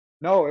 But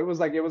no, it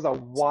was a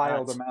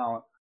wild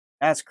amount.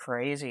 That's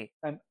crazy.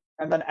 And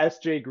then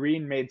SJ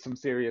Green made some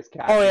serious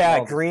cash. Oh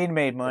yeah, Green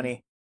made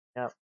money.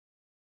 Yep.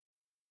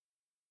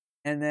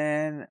 And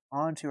then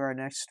on to our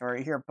next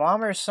story here.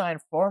 Bombers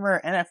signed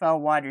former NFL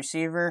wide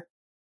receiver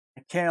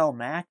Mikhail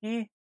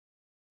Mackey.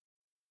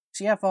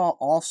 CFL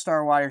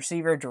All-Star wide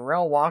receiver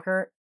Darrell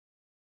Walker,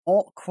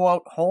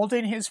 quote,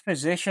 holding his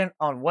position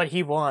on what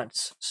he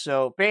wants.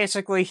 So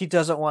basically, he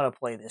doesn't want to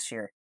play this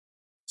year.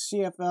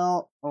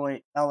 CFL. Oh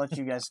wait, I'll let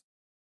you guys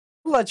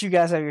I'll let you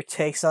guys have your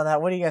takes on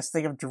that. What do you guys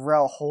think of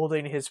Darrell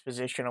holding his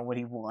position on what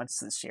he wants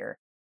this year?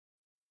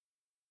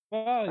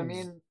 Well, I he's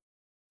mean,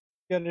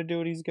 got to do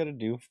what he's got to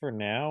do for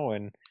now,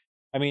 and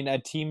I mean, a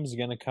team's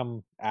gonna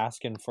come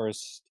asking for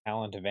his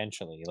talent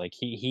eventually. Like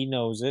he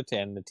knows it,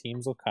 and the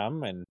teams will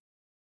come, and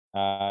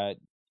uh,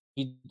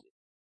 he,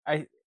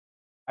 I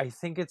I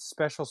think it's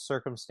special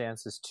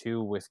circumstances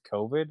too with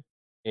COVID.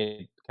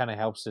 It kind of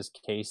helps his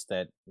case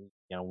that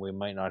we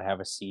might not have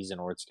a season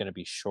or it's going to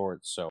be short,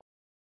 so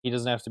he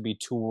doesn't have to be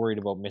too worried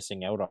about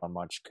missing out on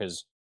much.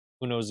 Because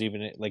who knows,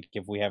 even like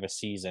if we have a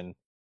season,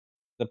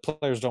 the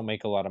players don't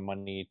make a lot of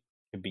money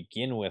to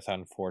begin with,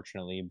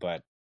 unfortunately.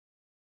 But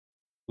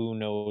who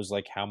knows,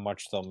 like how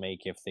much they'll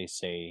make if they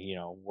say,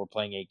 we're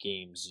playing 8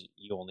 games,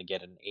 you only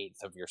get an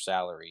eighth of your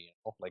salary,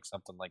 like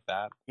something like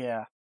that.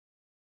 Yeah.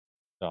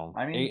 So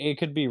I it, mean, it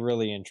could be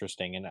really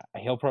interesting, and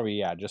he'll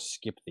probably just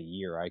skip the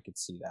year. I could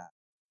see that.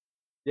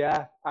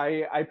 yeah,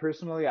 I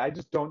personally, I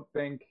just don't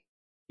think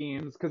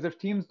teams, because if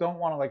teams don't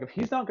want to, like, if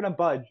he's not going to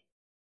budge,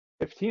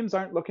 if teams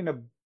aren't looking to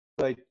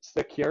like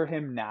secure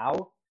him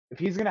now, if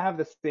he's going to have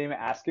the same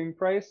asking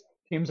price,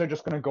 teams are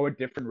just going to go a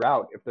different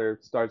route if their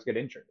stars get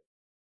injured.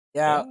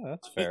 Yeah, Yeah,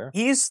 that's fair.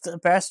 he's the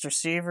best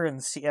receiver in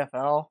the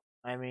CFL.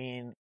 I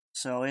mean,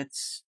 so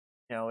it's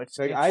it's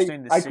Like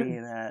interesting to I see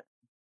could that.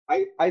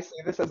 I see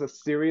this as a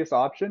serious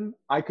option.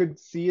 I could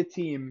see a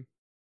team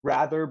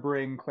rather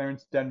bring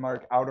Clarence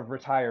Denmark out of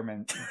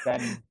retirement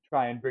than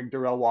try and bring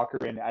Darrell Walker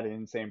in at an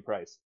insane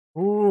price.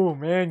 Ooh,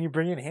 man, you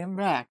bringing him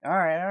back? All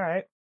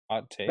right.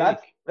 Hot take.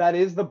 That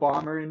is the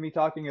bomber in me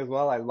talking as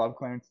well. I love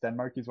Clarence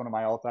Denmark. He's one of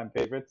my all-time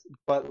favorites.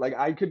 But like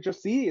I could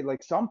just see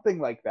like something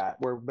like that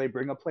where they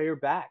bring a player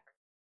back.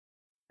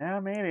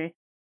 Yeah, maybe.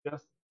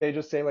 They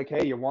just say like,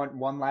 hey, you want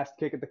one last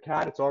kick at the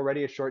cat? It's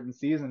already a shortened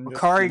season. Just,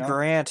 Bakari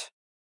Grant.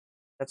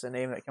 That's a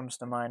name that comes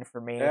to mind for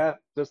me.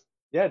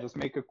 Just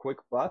make a quick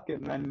buck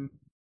and then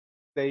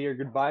say your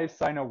goodbyes.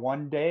 Sign a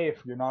 1 day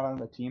if you're not on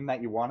the team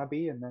that you want to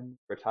be, and then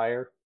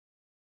retire.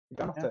 You're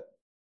done with it.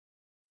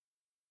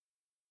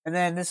 And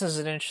then this is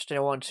an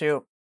interesting one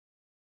too.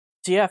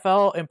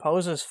 CFL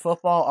imposes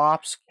football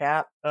ops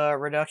cap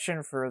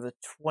reduction for the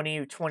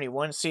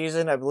 2021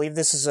 season. I believe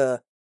this is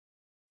a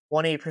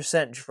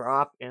 20%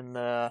 drop in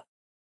the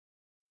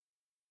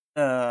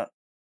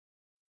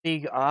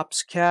league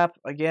ops cap.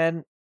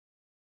 Again,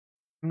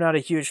 I'm not a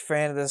huge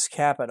fan of this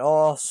cap at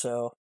all,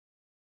 so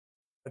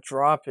the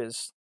drop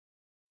is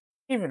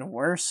even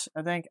worse,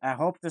 I think. I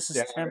hope this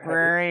is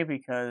temporary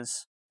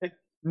because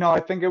no, I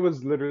think it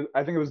was due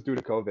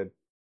to COVID.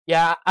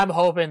 Yeah, I'm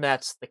hoping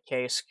that's the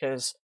case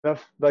because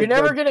you're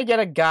never gonna get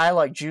a guy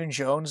like June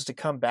Jones to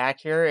come back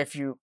here if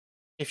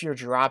you're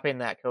dropping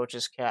that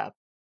coach's cap.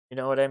 You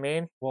know what I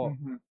mean? Well,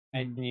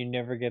 and you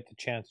never get the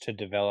chance to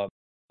develop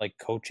like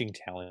coaching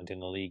talent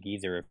in the league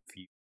either if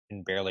you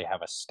can barely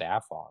have a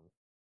staff on.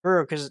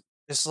 True, because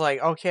it's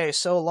like, okay,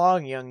 so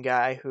long, young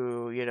guy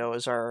who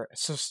is our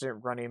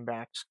assistant running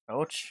backs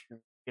coach.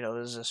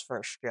 This is his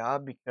first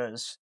job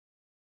because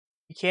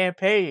he can't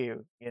pay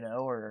you,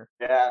 or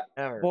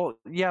whatever. Well,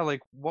 yeah,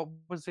 like what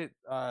was it?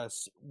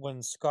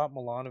 When Scott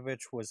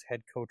Milanovic was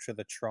head coach of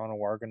the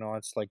Toronto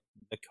Argonauts, like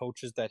the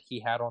coaches that he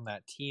had on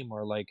that team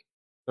are like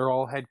they're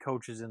all head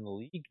coaches in the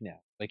league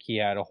now. Like he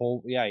had a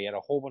whole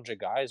bunch of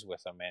guys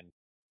with him, and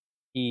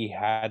he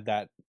had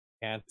that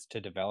chance to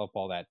develop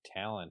all that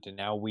talent, and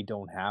now we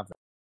don't have it.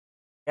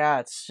 Yeah,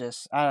 it's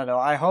just I don't know.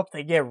 I hope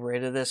they get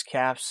rid of this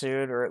cap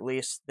soon, or at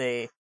least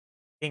they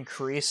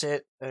increase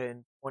it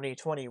in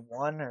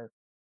 2021 or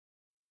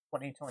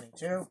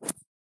 2022.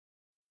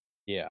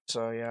 Yeah.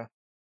 So yeah.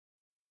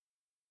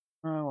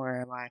 Oh,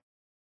 where am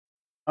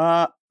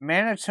I?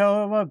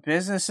 Manitoba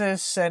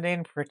businesses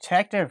sending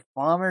protective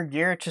bomber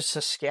gear to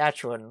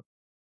Saskatchewan.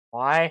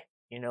 Why?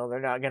 They're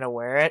not gonna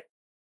wear it.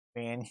 I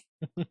mean,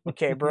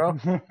 okay, bro.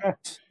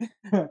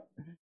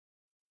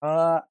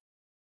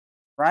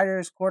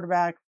 Riders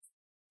quarterback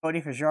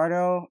Cody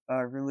Fajardo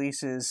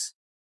releases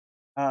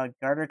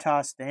garter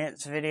toss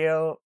dance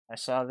video. I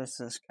saw this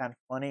is kind of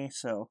funny,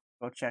 so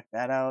go check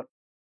that out.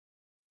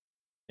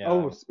 Yeah.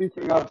 Oh,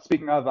 speaking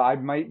of, I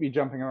might be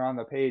jumping around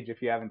the page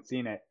if you haven't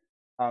seen it.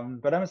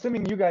 But I'm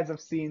assuming you guys have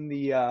seen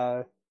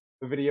the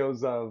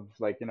videos of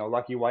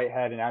Lucky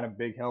Whitehead and Adam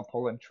Big Hill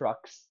pulling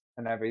trucks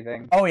and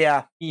everything. Oh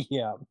yeah,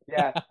 yeah.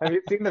 Have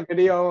you seen the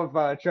video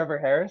of Trevor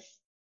Harris?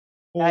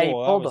 Yeah, he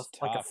pulled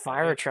a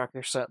fire truck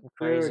or something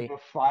crazy. Dude,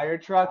 the fire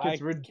truck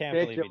is ridiculous.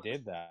 I can't believe he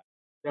did that.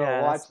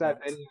 Watch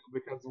that video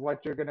because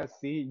what you're gonna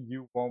see,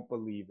 you won't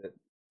believe it.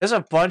 There's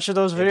a bunch of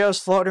those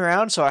videos floating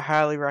around, so I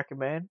highly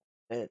recommend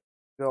it.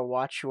 Go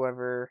watch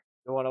whoever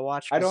you want to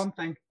watch. I don't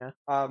think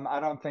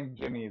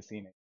Jimmy has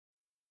seen it.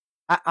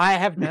 I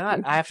have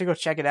not. I have to go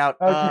check it out.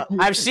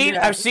 I've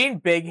seen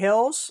Big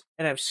Hills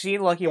and I've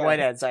seen Lucky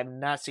Whiteheads. I've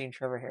not seen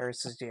Trevor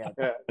Harris's yet.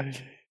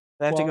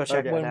 I have to go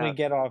check it out. When we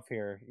get off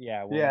here, we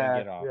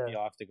get off,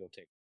 you'll have to go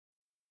take.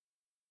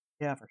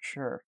 Yeah, for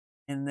sure.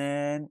 And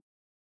then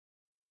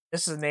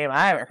this is a name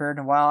I haven't heard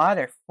in a while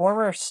either.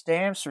 Former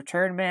Stamps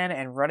return man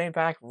and running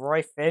back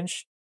Roy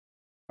Finch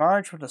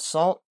charged with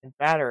assault and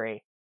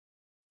battery.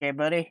 Okay,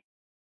 buddy.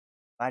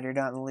 Glad you're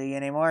not in the league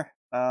anymore.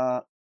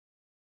 And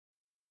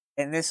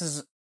this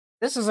is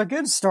a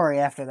good story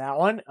after that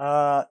one.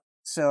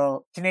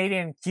 So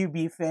Canadian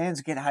QB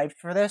fans get hyped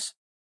for this.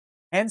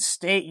 Penn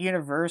State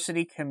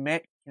University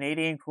commit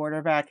Canadian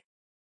quarterback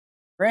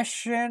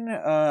Christian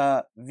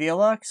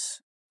Velux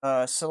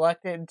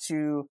selected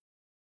to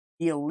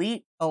the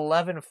Elite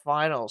 11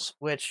 finals,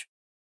 which,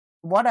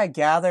 from what I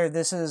gather,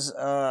 this is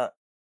some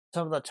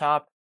of the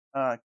top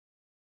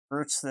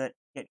recruits that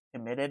get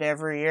committed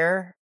every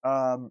year.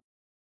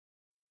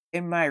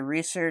 In my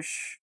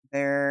research,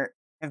 there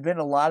have been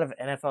a lot of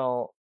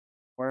NFL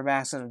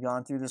quarterbacks that have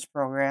gone through this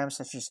program,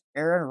 such as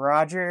Aaron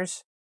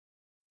Rodgers,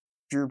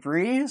 Drew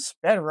Brees,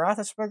 Ben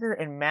Roethlisberger,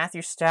 and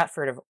Matthew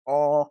Stafford have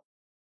all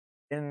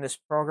been in this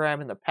program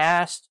in the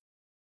past.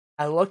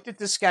 I looked at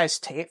this guy's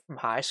tape from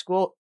high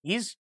school.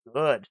 He's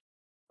good.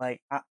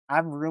 Like,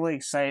 I'm really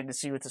excited to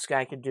see what this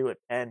guy can do at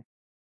Penn.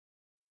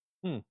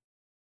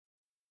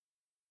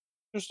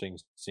 Interesting.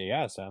 So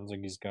yeah, sounds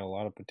like he's got a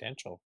lot of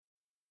potential.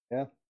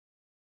 Yeah.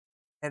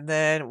 And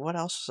then what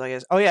else was I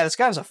guess? Oh yeah, this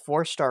guy's a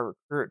 4-star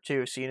recruit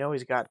too, so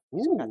he's got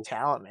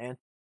talent, man.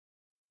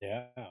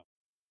 Yeah.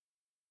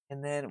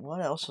 And then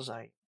what else was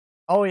I?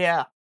 Oh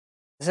yeah,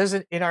 this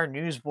isn't in our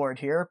news board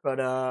here,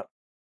 but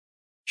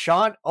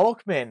Sean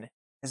Oakman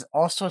is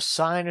also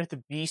signed with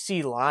the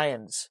BC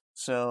Lions.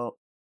 So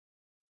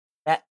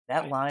that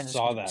line is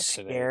saw that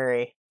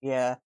scary. Today.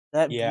 Yeah,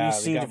 that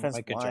BC they got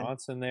defensive Micah line.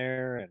 Johnson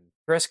there and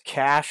Chris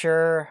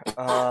Kasher,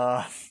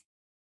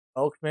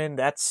 Oakman.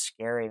 That's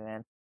scary,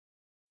 man.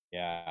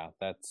 Yeah,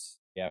 that's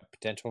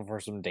potential for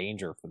some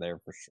danger for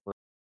sure.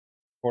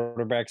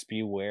 Quarterbacks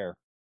beware.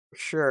 For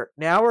sure.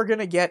 Now we're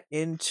gonna get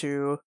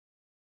into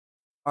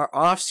our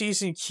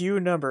off-season Q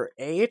number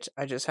 8.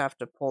 I just have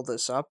to pull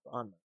this up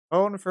on the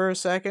phone for a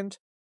second.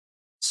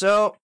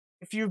 So,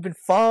 if you've been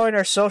following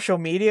our social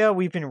media,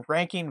 we've been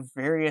ranking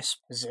various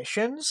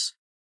positions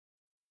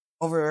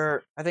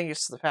over, I think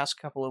it's the past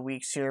couple of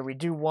weeks here. We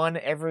do one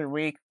every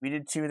week. We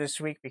did 2 this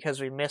week because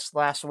we missed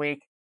last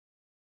week.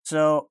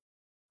 So,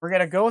 we're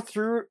going to go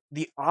through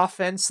the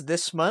offense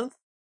this month,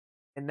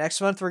 and next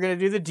month we're going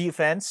to do the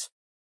defense.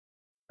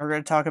 We're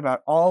going to talk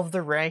about all of the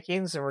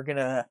rankings, and we're going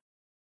to,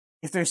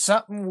 if there's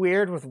something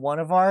weird with one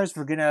of ours,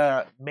 we're going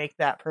to make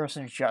that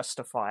person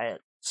justify it.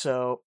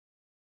 So,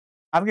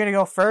 I'm going to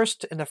go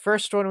first, and the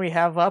first one we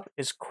have up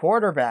is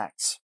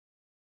quarterbacks.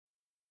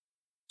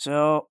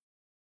 So,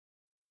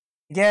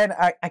 again,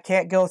 I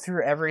can't go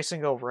through every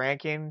single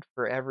ranking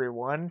for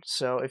everyone,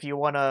 so if you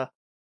want to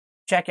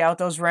check out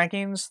those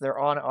rankings, they're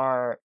on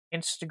our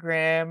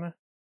Instagram, I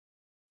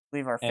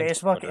believe our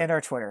Facebook, Twitter. and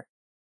our Twitter.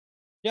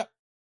 Yep,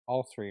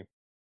 all 3.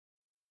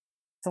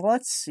 So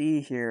let's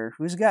see here.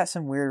 Who's got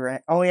some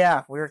weird Oh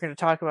yeah, we were going to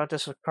talk about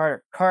this with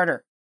Carter.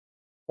 Carter,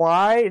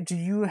 why do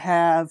you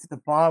have the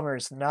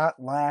Bombers not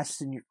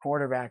last in your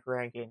quarterback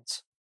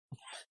rankings?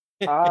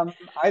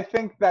 I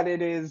think that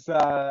it is.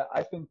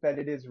 I think that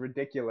it is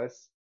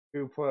ridiculous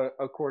to put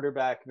a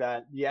quarterback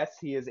that, yes,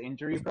 he is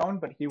injury prone,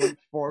 but he went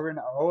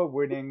 4-0,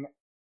 winning.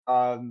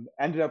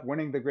 Ended up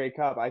winning the Grey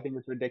Cup. I think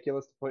it's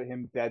ridiculous to put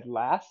him dead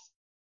last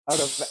out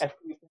of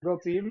every single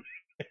team.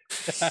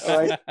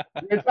 Like,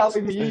 you're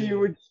telling me you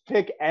would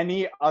pick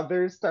any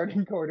other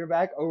starting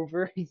quarterback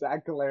over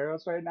Zach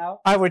Collaros right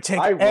now? I would take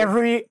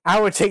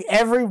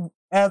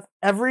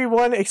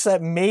everyone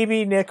except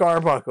maybe Nick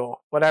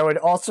Arbuckle, but I would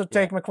also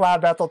take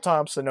McLeod Bethel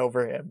Thompson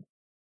over him.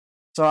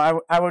 So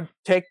I would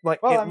take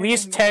at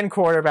least 10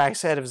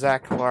 quarterbacks ahead of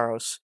Zach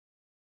Collaros.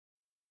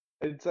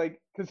 It's like,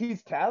 because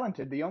he's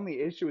talented. The only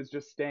issue is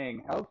just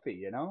staying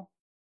healthy,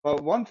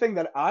 But one thing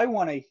that I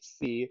want to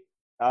see,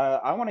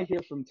 I want to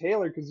hear from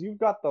Taylor, because you've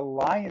got the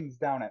Lions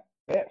down at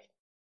 5th.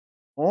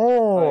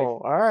 Oh,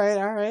 all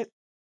right.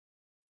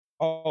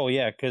 Oh,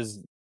 yeah,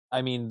 because,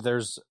 I mean,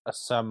 there's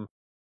some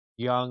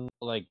young,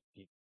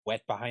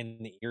 wet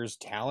behind the ears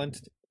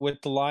talent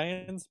with the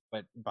Lions,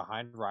 but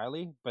behind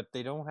Riley. But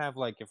they don't have,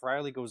 if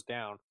Riley goes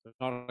down, there's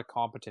not a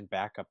competent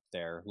backup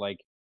there.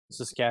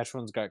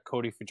 Saskatchewan's got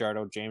Cody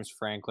Fajardo, James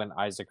Franklin,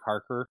 Isaac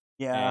Harker.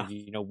 Yeah.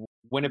 And,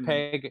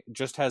 Winnipeg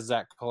just has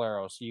Zach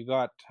Collaros. So you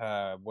got,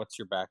 what's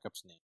your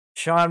backup's name?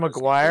 Sean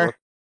McGuire.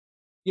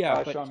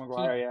 Yeah, Sean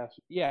McGuire,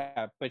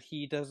 yeah, but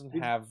he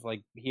doesn't have,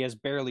 he has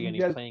barely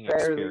any playing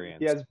experience.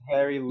 He has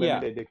very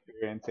limited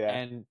experience,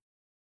 yeah.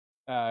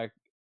 And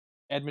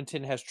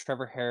Edmonton has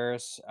Trevor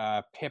Harris,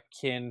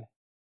 Pipkin,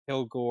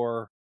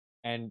 Kilgore,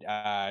 and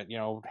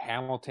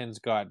Hamilton's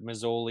got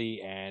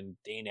Mazzoli and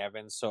Dane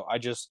Evans. So I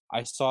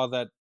saw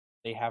that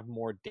they have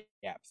more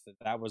depth.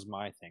 That was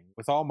my thing.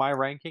 With all my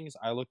rankings,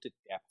 I looked at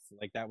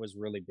depth. That was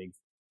really big.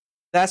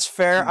 That's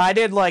fair. I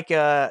did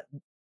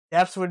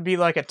depth would be a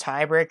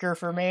tiebreaker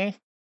for me.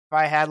 If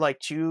I had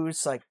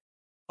choose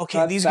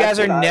okay, these guys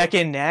are neck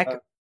and neck.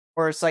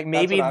 Or it's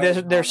maybe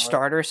their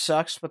starter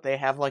sucks, but they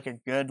have a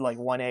good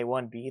 1A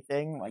 1B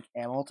thing like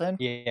Hamilton.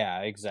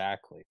 Yeah,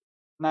 exactly.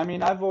 I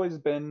mean, I've always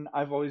been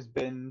ever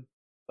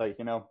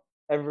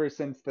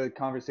since the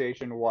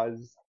conversation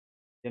was,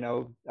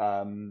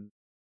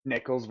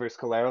 Nichols versus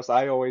Collaros,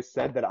 I always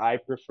said that I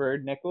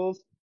preferred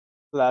Nichols.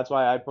 So that's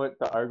why I put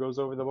the Argos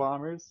over the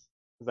Bombers,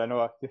 because I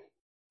know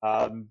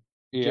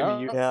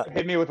Jimmy, you Yeah.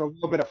 hit me with a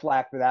little bit of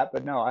flack for that,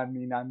 but no, I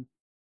mean I'm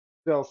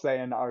still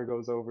saying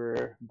Argos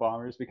over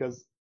Bombers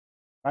because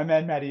my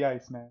man Matty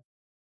Ice, man,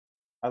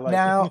 I like it.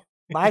 Now,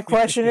 my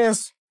question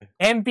is,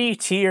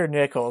 MBT or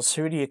Nichols,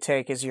 who do you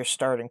take as your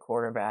starting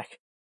quarterback?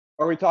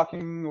 Are we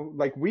talking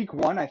like week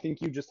one? I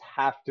think you just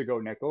have to go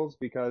Nichols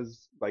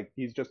because like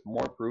he's just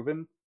more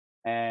proven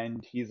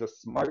and he's a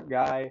smart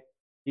guy.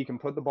 He can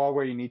put the ball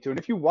where you need to. And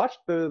if you watch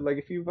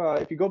if you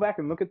go back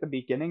and look at the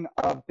beginning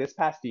of this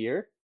past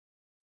year,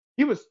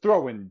 he was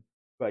throwing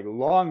like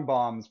long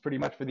bombs pretty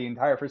much for the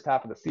entire first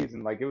half of the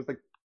season. Like it was like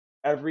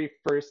every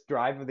first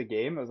drive of the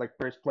game, it was like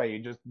first play, he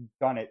just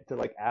done it to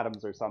like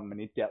Adams or something, and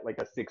he'd get like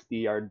a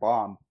 60-yard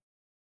bomb.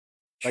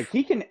 Like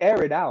he can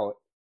air it out.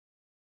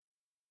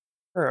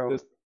 True.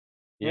 Just,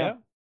 Yeah.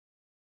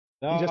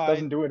 No, he just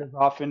doesn't do it as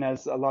often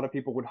as a lot of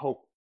people would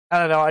hope. I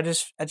don't know. I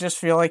just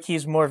feel like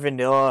he's more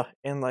vanilla,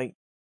 and like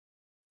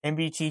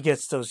MBT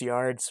gets those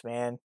yards,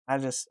 man. I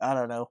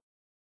don't know.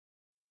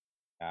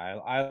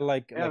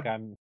 I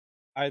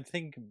I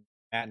think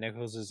Matt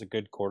Nichols is a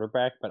good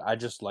quarterback, but I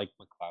just like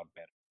McLeod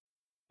better.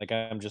 Like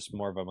I'm just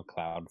more of a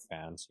McLeod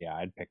fan, so yeah,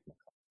 I'd pick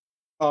McLeod.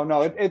 Oh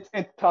no, it's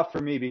tough for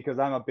me because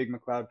I'm a big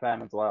McLeod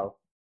fan as well.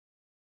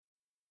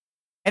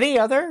 Any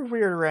other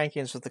weird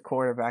rankings with the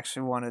quarterbacks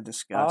we want to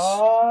discuss?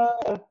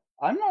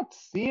 I'm not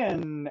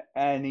seeing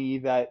any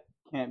that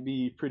can't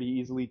be pretty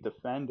easily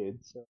defended.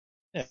 So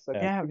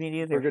Yeah, me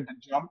neither. We're good to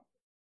jump.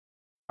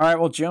 All right,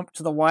 we'll jump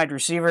to the wide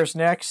receivers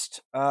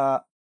next.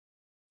 Let's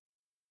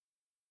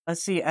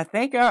see. I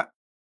think.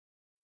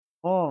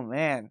 Oh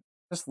man,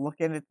 just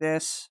looking at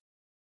this.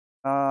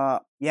 Yeah,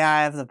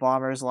 I have the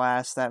Bombers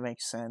last. That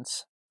makes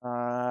sense.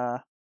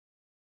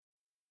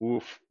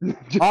 Oof.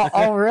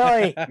 Oh,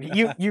 really?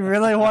 You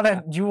really want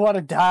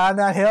to die on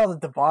that hill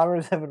that the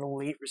Bombers have an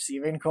elite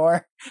receiving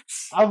core?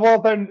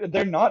 Well,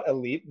 they're not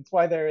elite. That's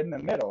why they're in the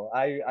middle.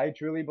 I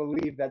truly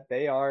believe that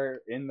they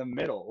are in the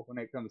middle when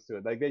it comes to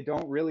it. Like they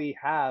don't really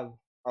have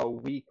a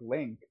weak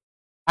link.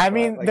 I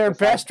mean, like, their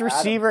besides best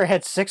receiver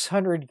had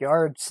 600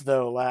 yards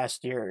though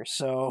last year.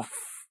 So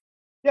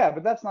yeah,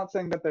 but that's not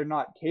saying that they're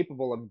not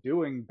capable of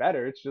doing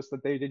better. It's just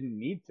that they didn't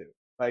need to.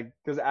 Like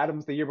because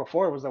Adams the year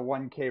before was a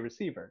 1K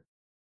receiver.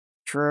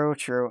 True.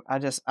 I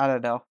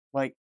don't know.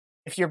 Like,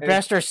 if your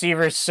best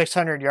receiver is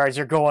 600 yards,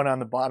 you're going on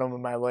the bottom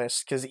of my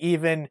list. Because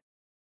even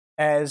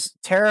as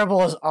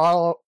terrible as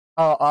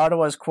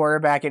Ottawa's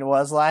quarterbacking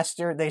was last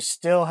year, they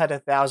still had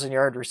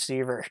 1,000-yard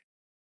receiver.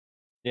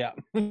 Yeah.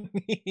 Who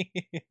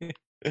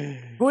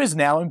is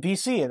now in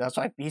BC, and that's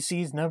why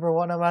BC's number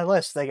one on my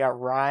list. They got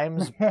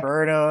Rhymes,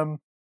 Burnham.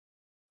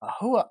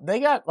 They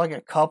got like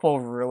a couple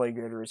really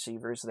good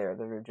receivers there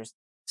that are just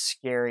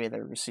scary.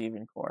 Their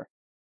receiving core.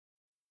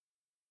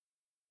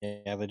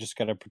 Yeah, they just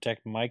got to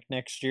protect Mike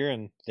next year,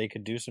 and they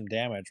could do some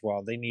damage.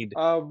 While they need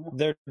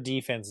their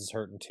defense is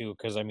hurting too,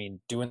 because I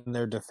mean, doing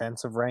their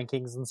defensive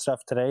rankings and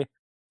stuff today.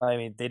 I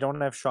mean, they don't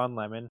have Sean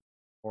Lemon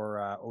or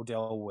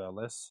Odell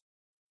Willis.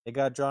 They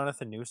got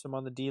Jonathan Newsom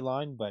on the D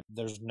line, but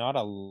there's not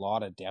a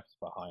lot of depth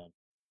behind.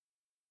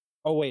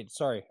 Oh wait,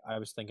 sorry, I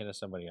was thinking of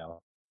somebody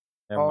else.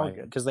 Never mind,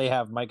 because they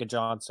have Micah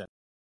Johnson,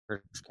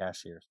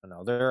 cashier. So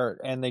no,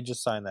 and they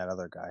just signed that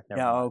other guy.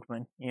 Never mind.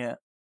 Oakman. Yeah.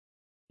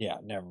 Yeah,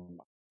 never mind.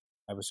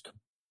 I was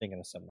thinking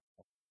of something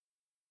else.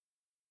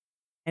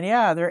 And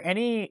yeah, are there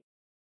any?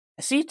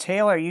 I see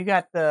Taylor. You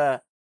got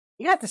the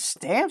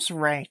Stamps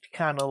ranked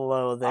kind of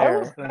low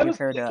there. I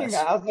was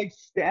like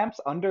Stamps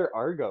under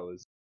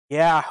Argos.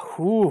 Yeah,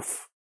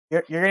 oof.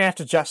 You're gonna have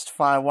to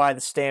justify why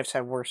the Stamps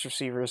have worse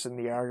receivers than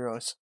the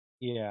Argos.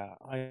 Yeah,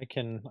 I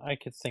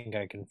could think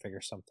I can figure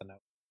something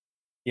out.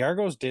 The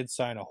Argos did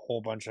sign a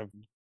whole bunch of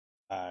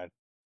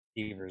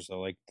receivers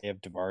though. Like they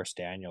have DeVaris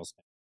Daniels.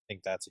 I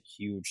think that's a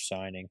huge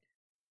signing.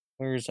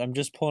 Whereas I'm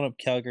just pulling up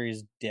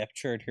Calgary's depth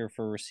chart here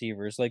for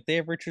receivers. Like they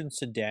have Richard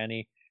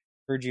Sudani,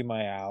 Virgie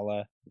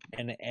Mayala,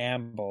 and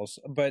Ambles,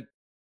 but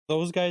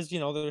those guys,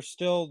 they're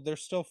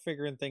still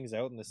figuring things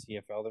out in the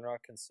CFL. They're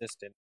not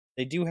consistent.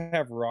 They do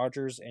have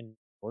Rogers and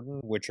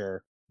Jordan, which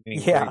are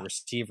great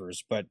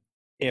receivers, but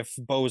if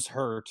Bo's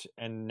hurt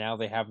and now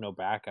they have no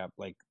backup,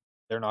 like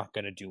they're not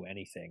going to do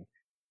anything.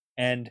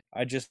 And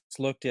I just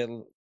looked at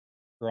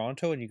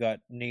Toronto, and you got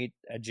Nate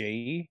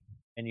Ajayi,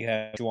 and you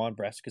have Juwan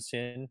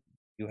Brescacin.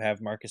 You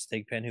have Marcus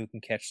Thigpen, who can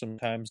catch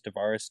sometimes,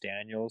 DeVaris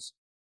Daniels,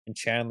 and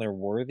Chandler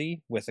Worthy,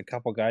 with a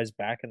couple guys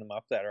backing them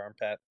up that aren't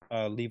that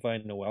Levi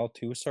Noel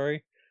too.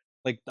 Sorry,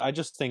 like I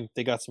just think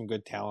they got some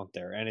good talent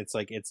there, and it's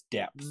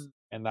depth,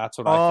 and that's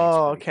what I think.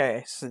 Oh,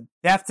 okay. So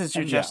depth is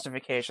your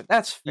justification.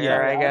 That's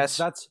fair, I guess.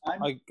 That's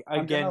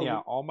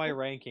all my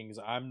rankings.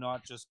 I'm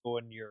not just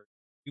going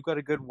you got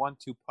a good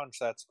 1-2 punch,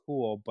 that's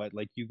cool, but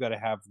like you got to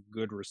have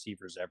good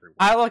receivers everywhere.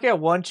 I look at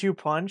 1-2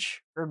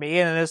 punch for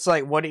me, and it's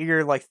like, what are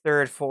your like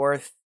third,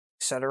 fourth,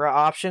 etc.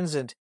 options?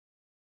 And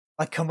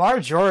like Kamar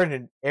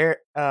Jordan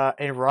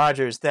and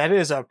Rogers, that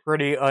is a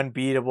pretty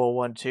unbeatable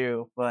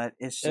 1-2. But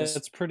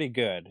it's pretty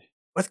good.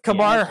 With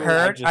Kamar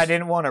hurt, I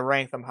didn't want to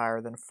rank them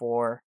higher than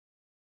 4.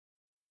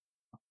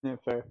 Yeah,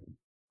 fair.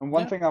 And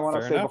one Yeah, thing I want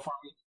to fair say enough.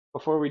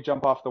 before we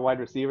jump off the wide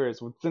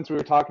receivers, since we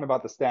were talking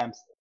about the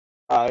Stamps,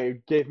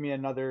 it gave me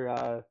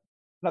another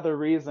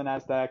reason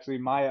as to actually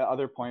my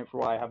other point for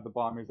why I have the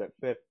Bombers at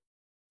fifth.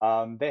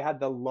 They had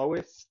the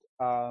lowest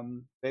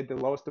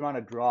amount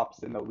of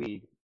drops in the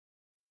league.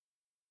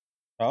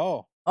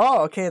 Oh,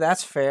 Oh, okay,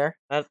 that's fair.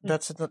 That's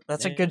a good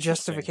interesting.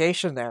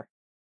 justification there.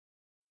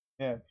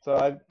 Yeah,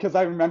 so because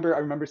I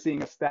remember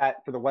seeing a stat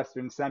for the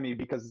Western Semi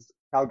because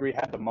Calgary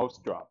had the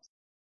most drops.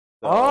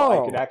 So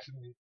I could Oh,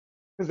 actually,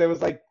 because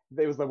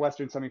it was the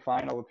Western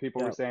semifinal.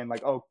 People were Yep. saying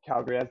like, oh,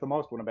 Calgary has the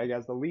most, Winnipeg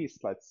has the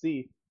least. Let's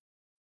see.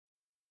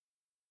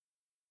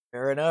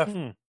 fair enough.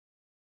 Hmm.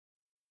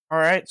 All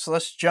right, so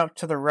let's jump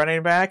to the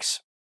running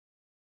backs.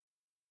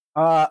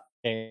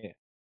 Okay.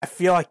 I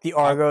feel like the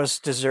Argos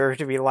deserve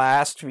to be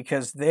last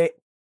because they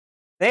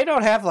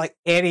don't have like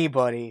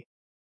anybody.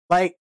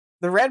 Like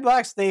the Red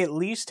Blacks, they at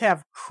least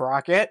have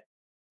Crockett,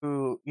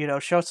 who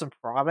showed some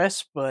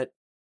promise, but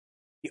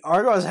the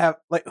Argos have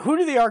like who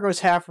do the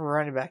Argos have for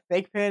running back?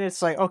 Thigpen,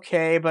 it's like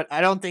okay, but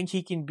I don't think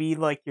he can be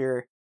like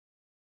your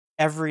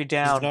every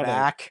down not a-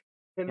 back.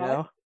 Can You I?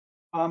 know?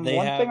 They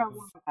One thing have-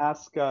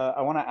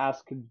 I want to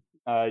ask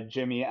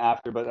Jimmy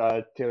after,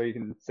 but Taylor, you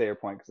can say your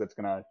point because it's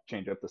gonna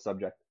change up the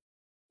subject.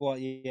 Well,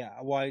 yeah.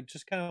 Well, I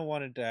just kind of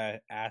wanted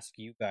to ask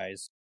you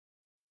guys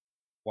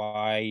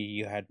why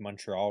you had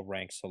Montreal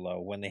ranked so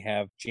low when they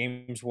have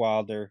James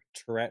Wilder,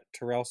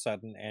 Terrell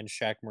Sutton, and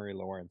Shaq Murray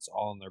Lawrence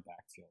all in their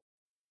backfield.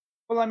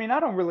 Well, I mean, I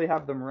don't really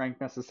have them ranked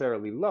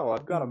necessarily low.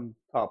 I've got them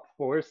top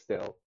 4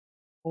 still.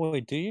 Oh,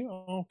 wait, do you?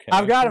 Okay.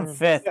 I've got him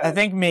fifth. Yeah. I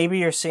think maybe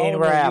you're seeing Oh,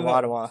 where no, I you have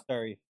Ottawa.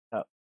 Sorry.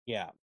 Oh.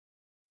 Yeah.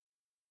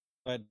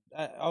 But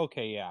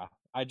okay, yeah.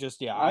 I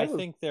I was-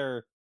 think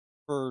they're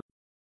for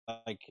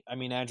I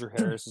mean, Andrew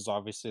Harris is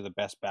obviously the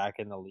best back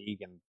in the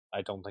league, and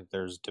I don't think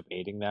there's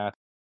debating that.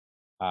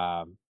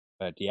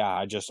 But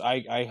yeah,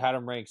 I had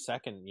him ranked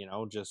second.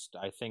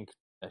 I think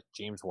that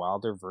James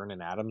Wilder,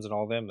 Vernon Adams, and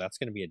all them, that's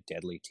going to be a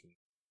deadly team.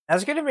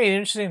 That's going to be an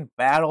interesting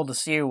battle to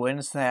see who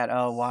wins that,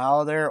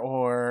 Wilder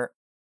or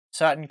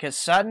Sutton, because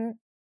Sutton,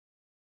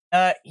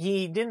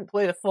 he didn't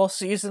play the full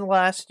season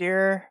last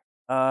year.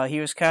 He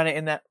was kind of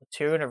in that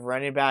platoon of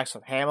running backs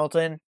with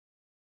Hamilton,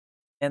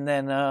 and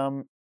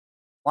then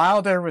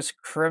Wilder was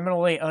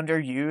criminally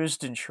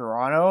underused in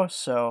Toronto,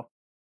 so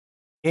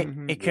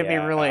it could be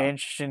really Yeah.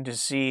 interesting to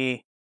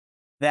see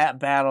that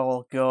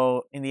battle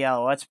go in the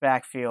Alouettes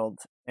backfield.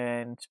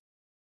 And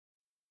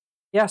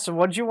yeah, so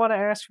what did you want to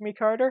ask me,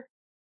 Carter?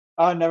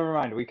 Oh, never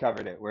mind. We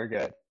covered it. We're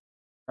good.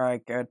 All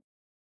right, good.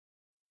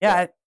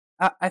 Yeah,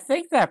 I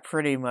think that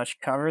pretty much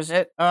covers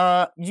it.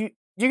 You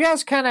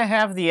guys kind of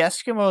have the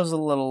Eskimos a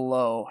little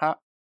low.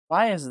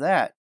 Why is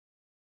that?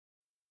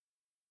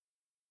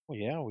 Well,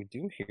 yeah, we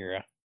do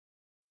here.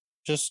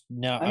 Just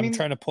now, I I'm mean,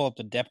 trying to pull up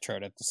the depth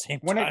chart at the same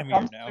When time it here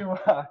comes now.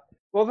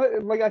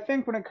 to I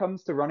think when it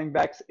comes to running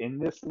backs in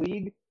this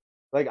league,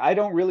 like I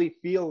don't really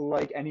feel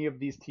like any of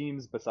these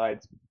teams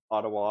besides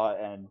Ottawa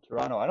and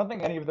Toronto, I don't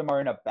think any of them are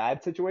in a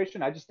bad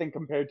situation. I just think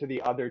compared to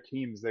the other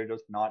teams, they're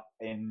just not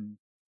in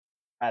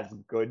as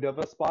good of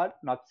a spot.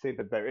 Not to say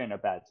that they're in a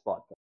bad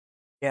spot, though.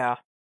 Yeah.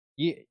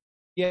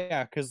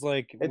 Yeah, because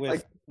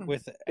It's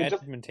with it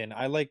just- Edmonton,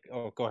 I like.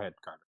 Oh, go ahead,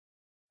 Carter.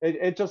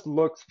 It just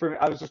looks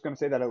I was just gonna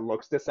say that it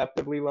looks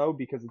deceptively low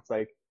because it's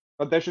like,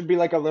 but there should be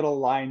like a little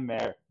line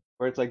there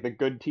where it's like the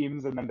good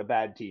teams and then the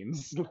bad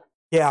teams.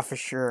 Yeah, for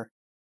sure.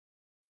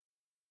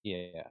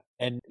 Yeah,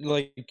 and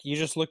like you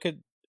just look at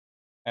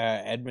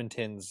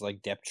Edmonton's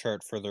like depth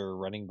chart for their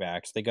running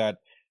backs. They got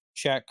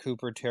Shaq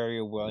Cooper,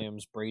 Terry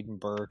Williams, Braden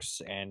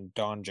Burks, and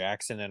Don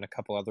Jackson, and a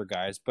couple other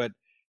guys, but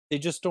they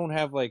just don't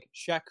have like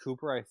Shaq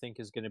Cooper. I think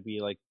is going to be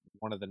like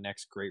one of the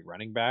next great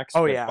running backs.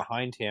 Oh, but yeah.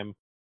 behind him,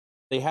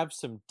 they have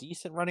some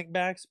decent running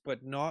backs,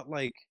 but not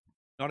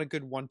a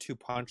good 1-2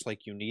 punch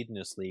like you need in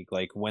this league.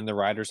 Like when the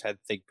Riders had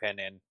Thigpen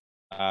and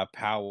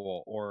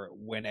Powell, or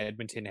when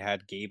Edmonton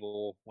had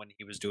Gable when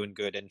he was doing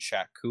good, and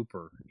Shaq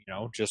Cooper.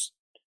 Just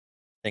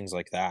things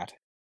like that.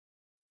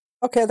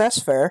 Okay, that's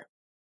fair.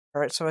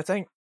 All right, so I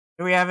think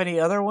do we have any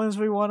other ones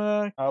we want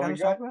to we talk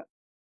got- about?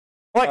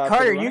 What, for the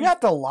Carter? You running- got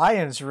the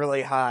Lions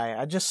really high.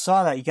 I just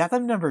saw that. You got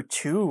them number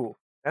 2.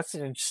 That's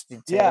an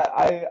interesting take. Yeah,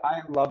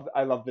 I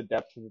love the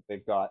depth that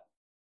they've got.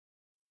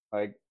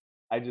 Like,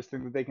 I just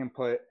think that they can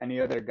put any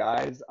other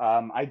guys.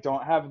 I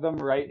don't have them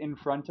right in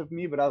front of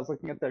me, but I was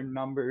looking at their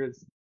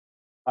numbers.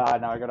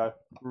 Now I gotta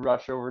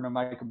rush over to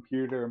my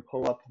computer and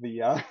pull up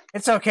the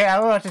It's okay. I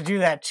want to do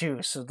that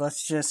too. So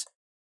let's just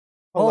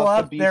pull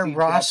up their BC depth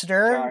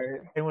roster,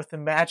 chart. and with the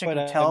magic But,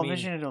 of I mean-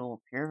 television,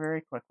 it'll appear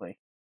very quickly.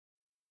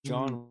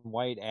 John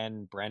White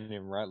and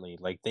Brandon Rutley,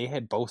 like they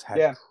had both had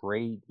Yeah.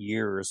 great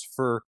years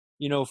for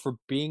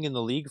being in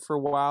the league for a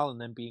while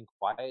and then being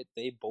quiet.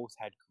 They both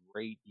had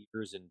great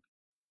years, and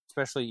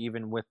especially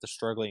even with the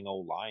struggling O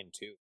line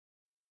too.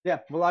 Yeah,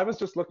 well, I was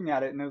just looking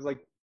at it and it was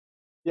like,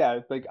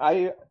 yeah, like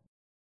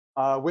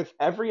with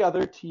every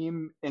other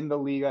team in the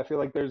league, I feel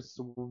like there's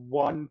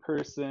one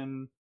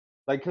person,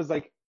 like, because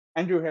like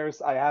Andrew Harris,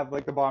 I have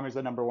like the Bombers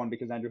at number 1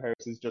 because Andrew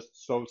Harris is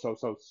just so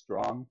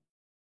strong.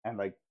 and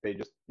like they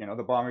just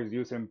the Bombers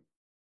use him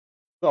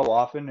so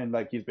often, and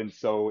like he's been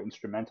so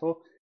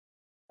instrumental.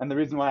 And the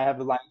reason why I have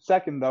the Lions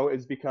second, though,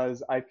 is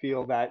because I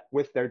feel that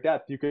with their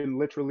depth, you can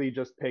literally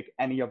just pick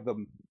any of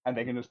them and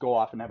they can just go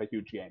off and have a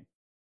huge game.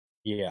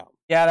 Yeah.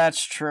 Yeah,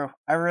 that's true.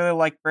 I really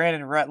like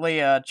Brandon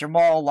Rutley,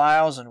 Jamal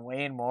Lyles, and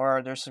Wayne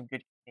Moore. There's some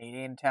good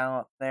Canadian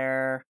talent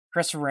there.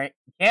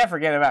 Can't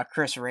forget about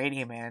Chris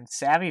Rainey, man.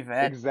 Savvy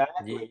vet.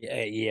 Exactly.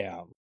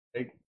 Yeah.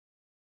 Like,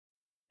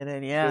 And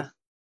then,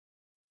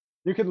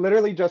 you could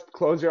literally just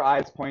close your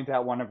eyes, point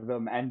at one of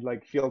them, and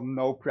like feel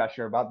no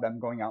pressure about them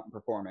going out and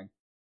performing.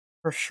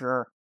 For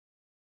sure.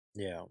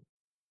 Yeah.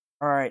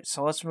 All right,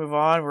 so let's move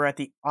on. We're at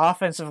the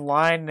offensive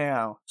line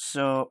now.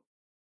 So,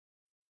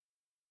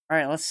 all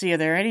right, let's see. Are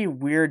there any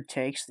weird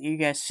takes that you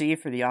guys see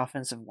for the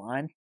offensive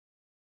line?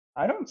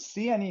 I don't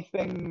see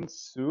anything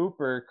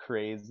super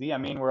crazy. I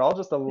mean, we're all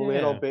just a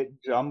little bit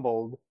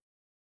jumbled.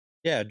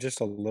 Yeah, just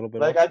a little bit.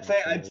 Like I'd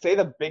say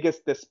the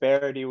biggest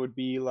disparity would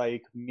be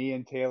like me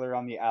and Taylor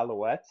on the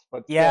Alouettes,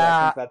 but still,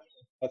 I think that's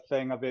a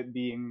thing of it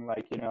being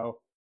like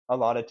a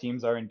lot of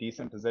teams are in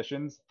decent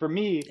positions. For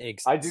me,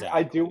 exactly.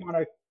 I do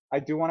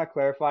want to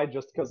clarify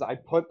just because I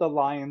put the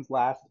Lions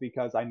last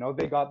because I know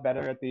they got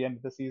better at the end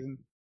of the season,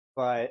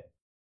 but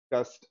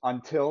just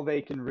until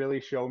they can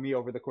really show me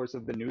over the course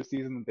of the new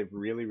season that they've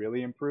really,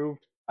 really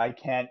improved, I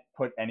can't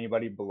put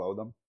anybody below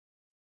them.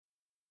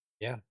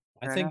 Yeah,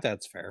 I think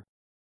that's fair.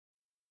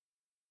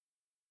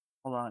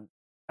 Hold on.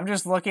 I'm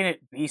just looking at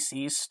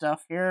BC's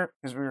stuff here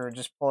because we were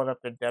just pulling up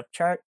the depth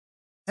chart.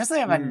 Does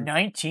they have a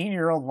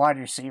 19-year-old wide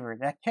receiver?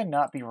 That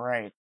cannot be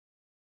right.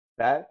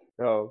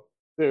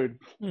 Dude.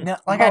 No,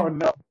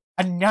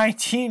 a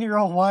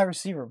 19-year-old wide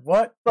receiver.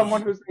 What?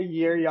 Someone who's a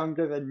year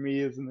younger than me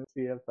is in the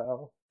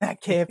CFL.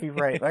 That can't be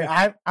right.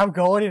 Like I'm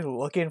going and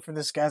looking for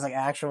this guy's like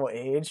actual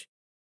age.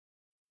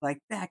 Like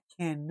that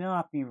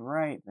cannot be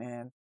right,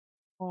 man.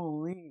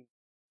 Holy.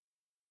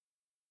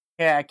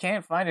 Yeah, I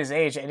can't find his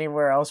age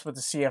anywhere else but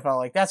the CFL.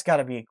 Like that's got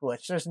to be a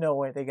glitch. There's no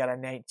way they got a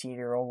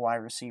 19-year-old wide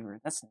receiver.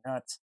 That's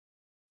nuts.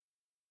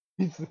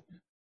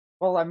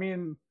 Well, I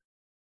mean,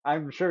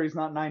 I'm sure he's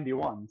not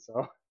 91,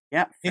 so.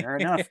 Yeah, fair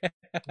enough.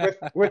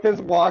 With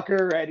his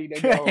walker ready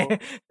to go.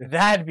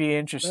 That'd be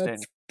interesting.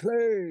 Let's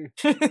play.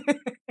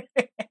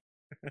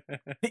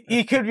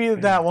 He could be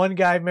that one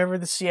guy. Remember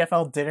the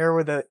CFL dinner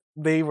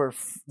where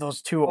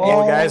those two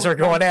old guys are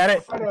going at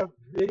it? What a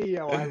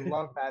video! I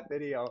love that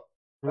video.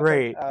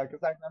 Great.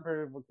 Because I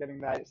remember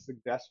getting that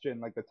suggestion,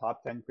 like the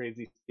top 10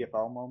 crazy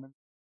CFL moments.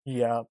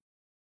 Yeah.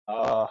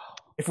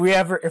 If we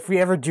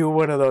ever do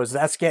one of those,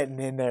 that's getting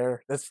in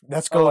there.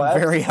 That's going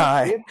very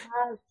high. It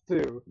has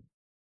to.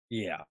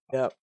 Yeah.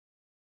 Yep.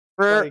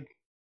 But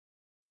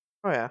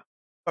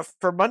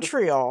for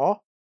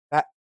Montreal,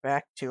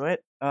 back to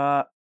it.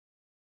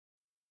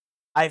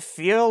 I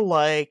feel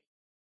like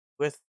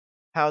with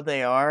how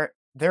they are,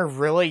 they're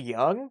really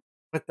young,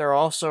 but they're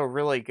also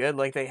really good.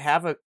 Like they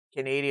have a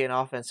Canadian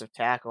offensive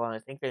tackle, and I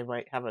think they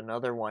might have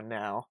another one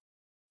now.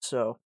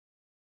 So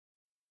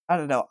I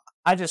don't know.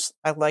 I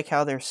like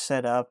how they're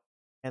set up,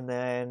 and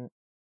then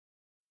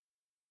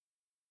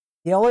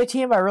the only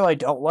team I really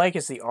don't like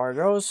is the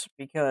Argos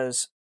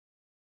because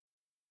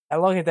I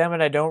look at them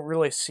and I don't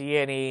really see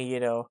any,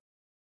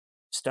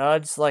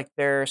 studs. Like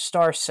their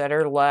star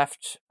center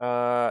left.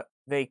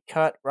 They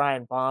cut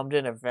Ryan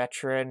Bomden, a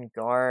veteran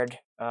guard.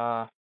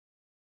 They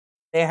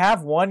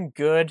have one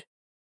good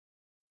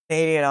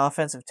Canadian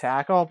offensive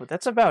tackle, but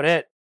that's about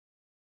it.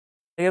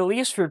 At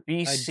least for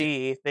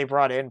BC, they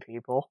brought in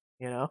people,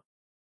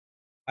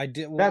 I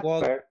did. That's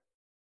fair.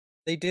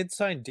 They did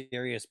sign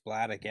Darius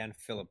Bladdock and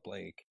Philip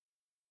Blake.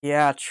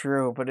 Yeah,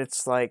 true, but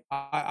it's like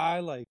I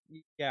like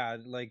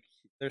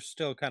they're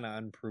still kind of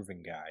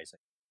unproven guys.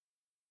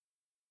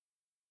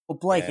 Well,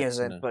 Blake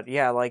isn't, but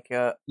yeah, like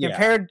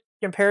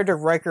compared to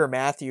Riker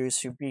Matthews,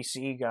 who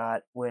BC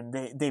got when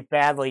they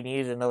badly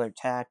needed another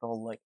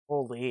tackle, like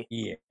holy.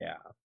 Yeah.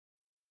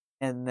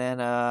 And then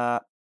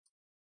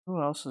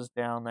who else is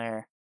down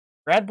there?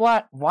 Red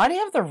Black. Why do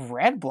you have the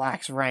Red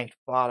Blacks ranked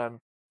bottom?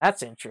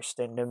 That's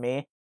interesting to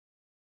me.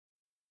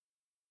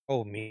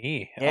 Oh,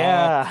 me.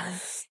 Yeah.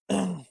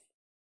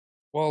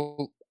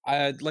 Well,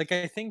 I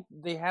think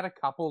they had a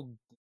couple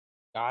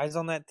guys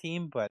on that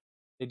team, but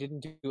they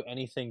didn't do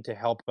anything to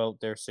help out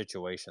their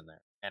situation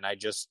there. And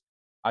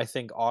I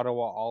think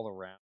Ottawa all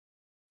around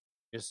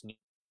just need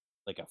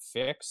like a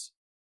fix,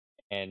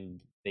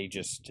 and they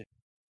just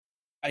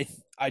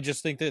I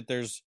just think that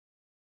there's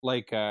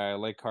like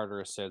Carter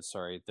has said,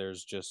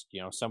 there's just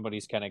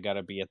somebody's kind of got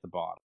to be at the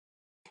bottom.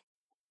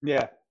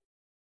 Yeah.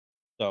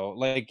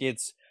 So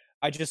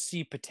I just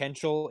see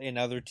potential in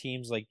other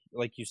teams, like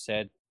you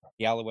said.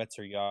 The Alouettes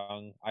are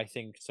young. I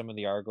think some of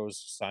the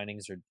Argos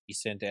signings are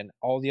decent, and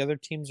all the other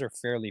teams are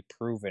fairly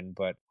proven,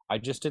 but I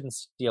just didn't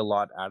see a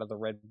lot out of the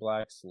Red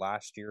Blacks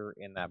last year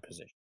in that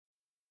position.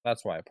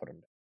 That's why I put them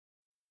down.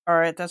 All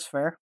right, that's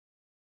fair.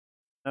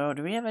 So,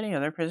 do we have any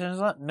other positions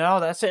left? No,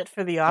 that's it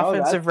for the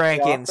offensive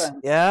rankings.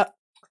 Yeah.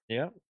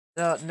 Yeah.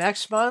 So,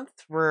 next month,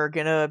 we're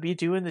going to be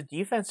doing the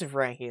defensive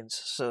rankings,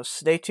 so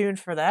stay tuned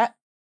for that.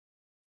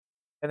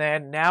 And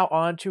then now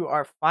on to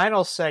our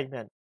final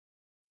segment.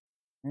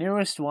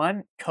 Newest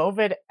one,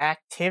 COVID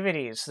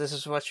activities. This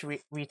is what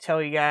we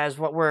tell you guys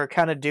what we're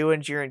kind of doing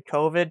during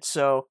COVID.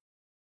 So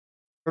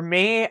for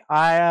me,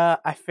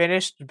 I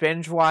finished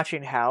binge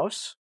watching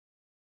House.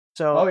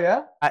 So Oh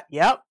yeah?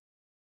 Yep.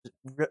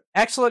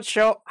 Excellent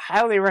show.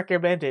 Highly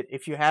recommend it.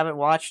 If you haven't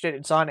watched it,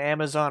 it's on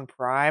Amazon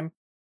Prime.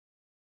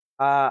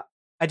 I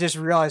just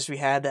realized we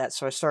had that,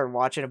 so I started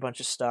watching a bunch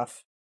of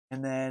stuff.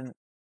 And then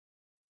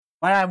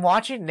what I'm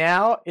watching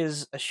now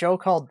is a show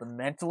called The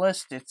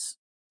Mentalist. It's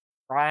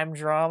crime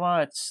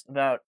drama. It's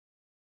about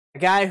a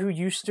guy who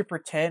used to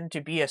pretend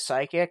to be a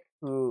psychic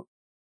who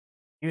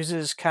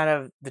uses kind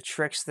of the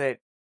tricks that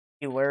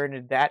he learned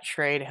in that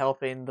trade,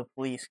 helping the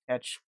police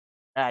catch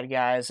bad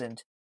guys.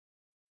 And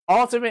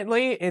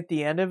ultimately, at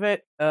the end of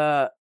it,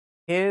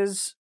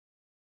 his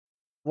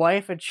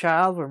wife and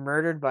child were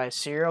murdered by a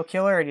serial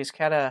killer, and he's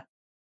kind of,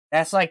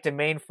 that's like the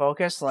main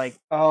focus. Like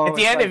at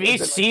the end of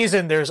each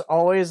season, there's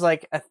always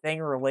like a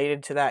thing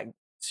related to that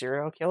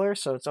serial killer.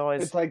 So it's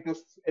always, it's like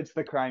this. It's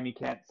the crime he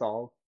can't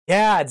solve.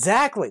 Yeah,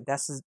 exactly.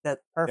 That's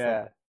perfect.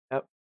 Yeah.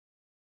 Yep.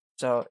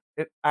 So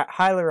I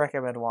highly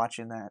recommend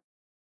watching that.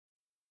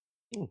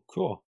 Oh,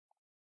 cool.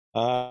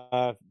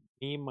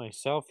 Me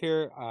myself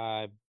here.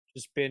 I've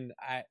just been.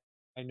 I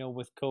know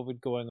with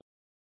COVID going,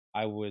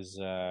 I was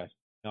I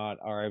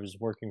was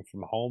working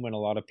from home, and a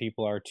lot of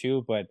people are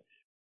too. But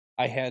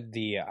I had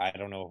I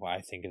don't know.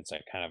 I think it's a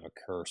kind of a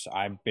curse.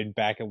 I've been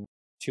back at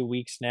 2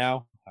 weeks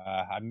now.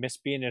 I miss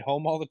being at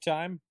home all the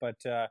time, but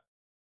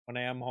when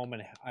I am home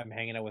and I'm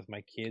hanging out with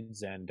my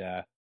kids and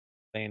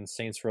playing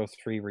Saints Row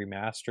 3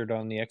 Remastered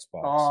on the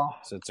Xbox. Oh,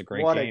 So it's a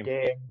great what game. a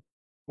game!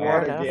 Fair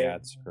What a enough. game! Yeah,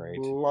 it's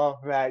great. Love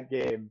that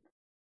game.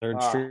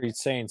 Third Street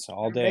Saints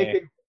all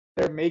day.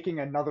 They're making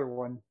another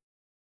one.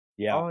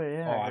 Yeah. Oh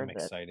yeah. Oh, I I'm heard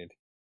that. excited.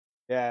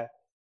 Yeah.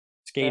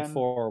 Skate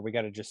 4, we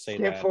got to just say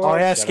Skate that. 4. Oh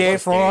yeah, Gotta Skate go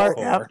 4.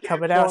 Skate Yep,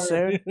 coming out 4.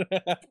 soon.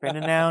 Been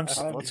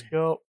announced. Let's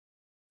go.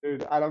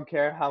 Dude, I don't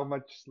care how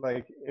much,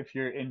 like, if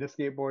you're into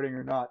skateboarding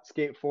or not.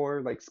 Skate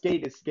 4, like,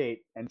 skate is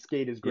skate, and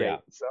skate is great. Yeah.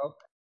 So,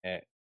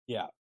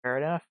 Yeah. Fair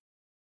enough.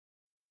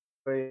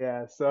 but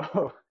yeah,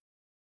 so,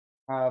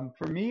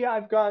 for me,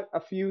 I've got a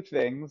few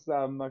things.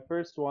 My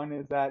first one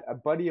is that a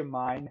buddy of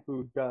mine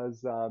who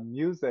does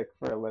music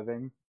for a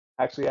living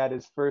actually had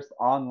his first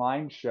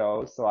online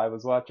show, so I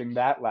was watching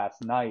that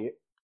last night,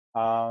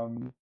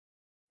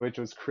 which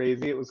was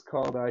crazy. It was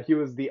called, he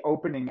was the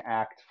opening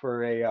act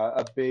for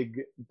a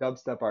big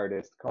dubstep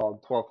artist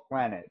called 12th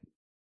Planet.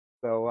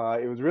 So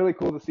it was really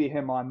cool to see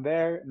him on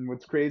there, and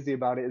what's crazy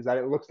about it is that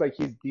it looks like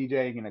he's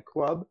DJing in a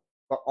club,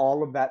 but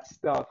all of that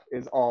stuff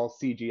is all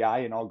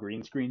CGI and all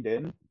green screened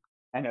in,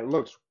 and it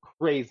looks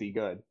crazy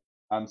good.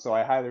 So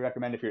I highly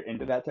recommend if you're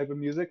into that type of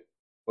music,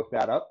 look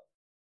that up.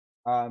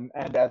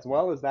 And as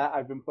well as that,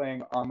 I've been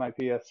playing on my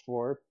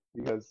PS4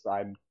 because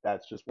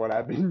that's just what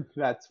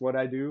that's what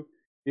I do,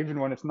 even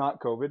when it's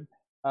not COVID.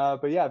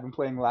 But yeah, I've been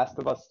playing Last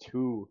of Us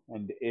 2,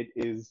 and it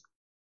is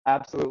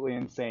absolutely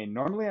insane.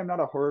 Normally, I'm not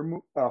a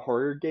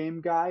horror game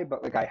guy,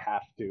 but like I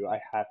have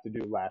to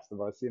do Last of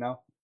Us, you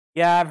know?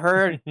 Yeah, I've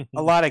heard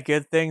a lot of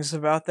good things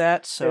about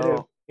that,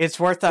 so it's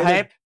worth the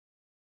hype.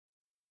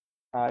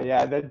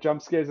 Yeah, the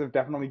jump scares have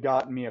definitely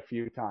gotten me a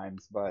few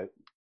times, but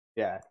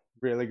yeah,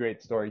 really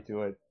great story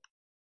to it.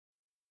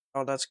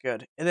 Oh, that's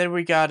good. And then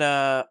we got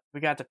the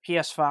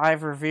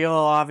PS5 reveal,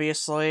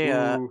 obviously.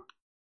 Ooh,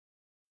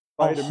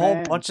 a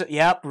whole bunch of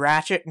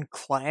Ratchet and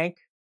Clank.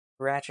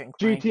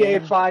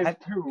 GTA 5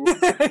 too.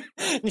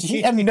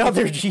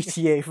 Another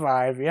GTA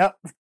 5. Yep.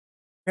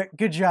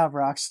 Good job,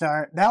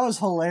 Rockstar. That was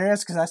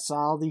hilarious because I saw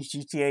all these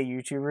GTA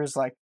YouTubers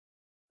like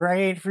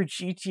praying for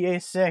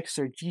GTA 6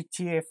 or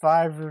GTA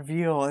 5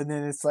 reveal, and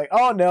then it's like,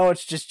 oh no,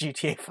 it's just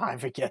GTA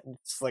 5 again.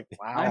 It's like,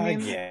 wow.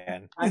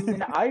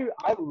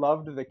 I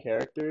loved the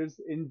characters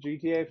in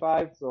GTA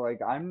 5, so like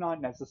I'm not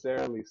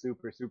necessarily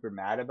super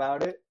mad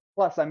about it.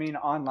 Plus, I mean,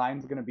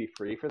 online's gonna be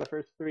free for the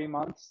first 3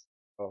 months.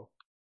 So.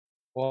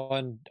 Well,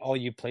 and all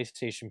you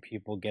PlayStation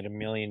people get $1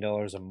 million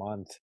a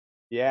month.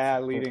 Yeah,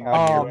 leading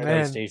up to your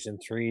PlayStation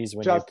 3s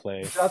when you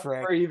play. Just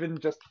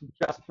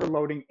for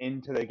loading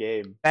into the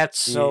game. That's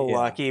so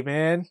lucky,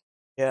 man.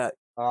 Yeah.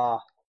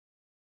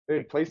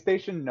 Dude,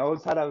 PlayStation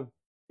knows how to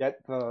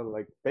get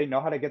they know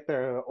how to get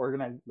their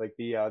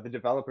the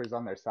developers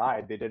on their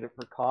side. They did it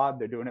for COD,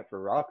 they're doing it for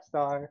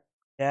Rockstar.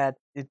 Yeah,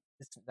 it's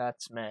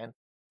nuts, man.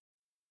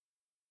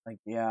 Like,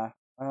 yeah.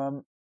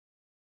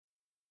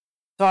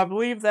 So I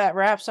believe that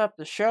wraps up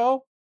the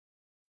show.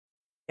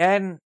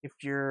 Again, if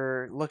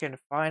you're looking to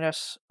find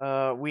us,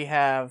 we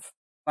have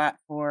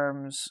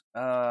platforms,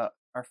 our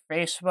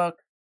Facebook,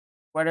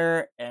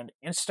 Twitter, and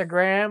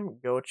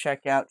Instagram. Go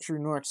check out True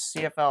North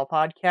CFL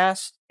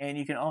Podcast, and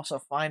you can also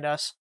find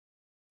us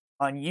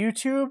on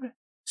YouTube,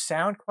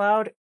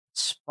 SoundCloud,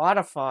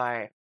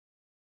 Spotify,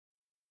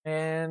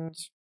 and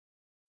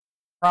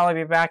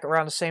probably be back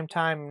around the same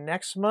time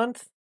next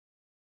month.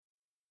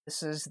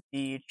 This is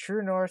the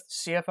True North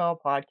CFL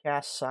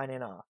Podcast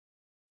signing off.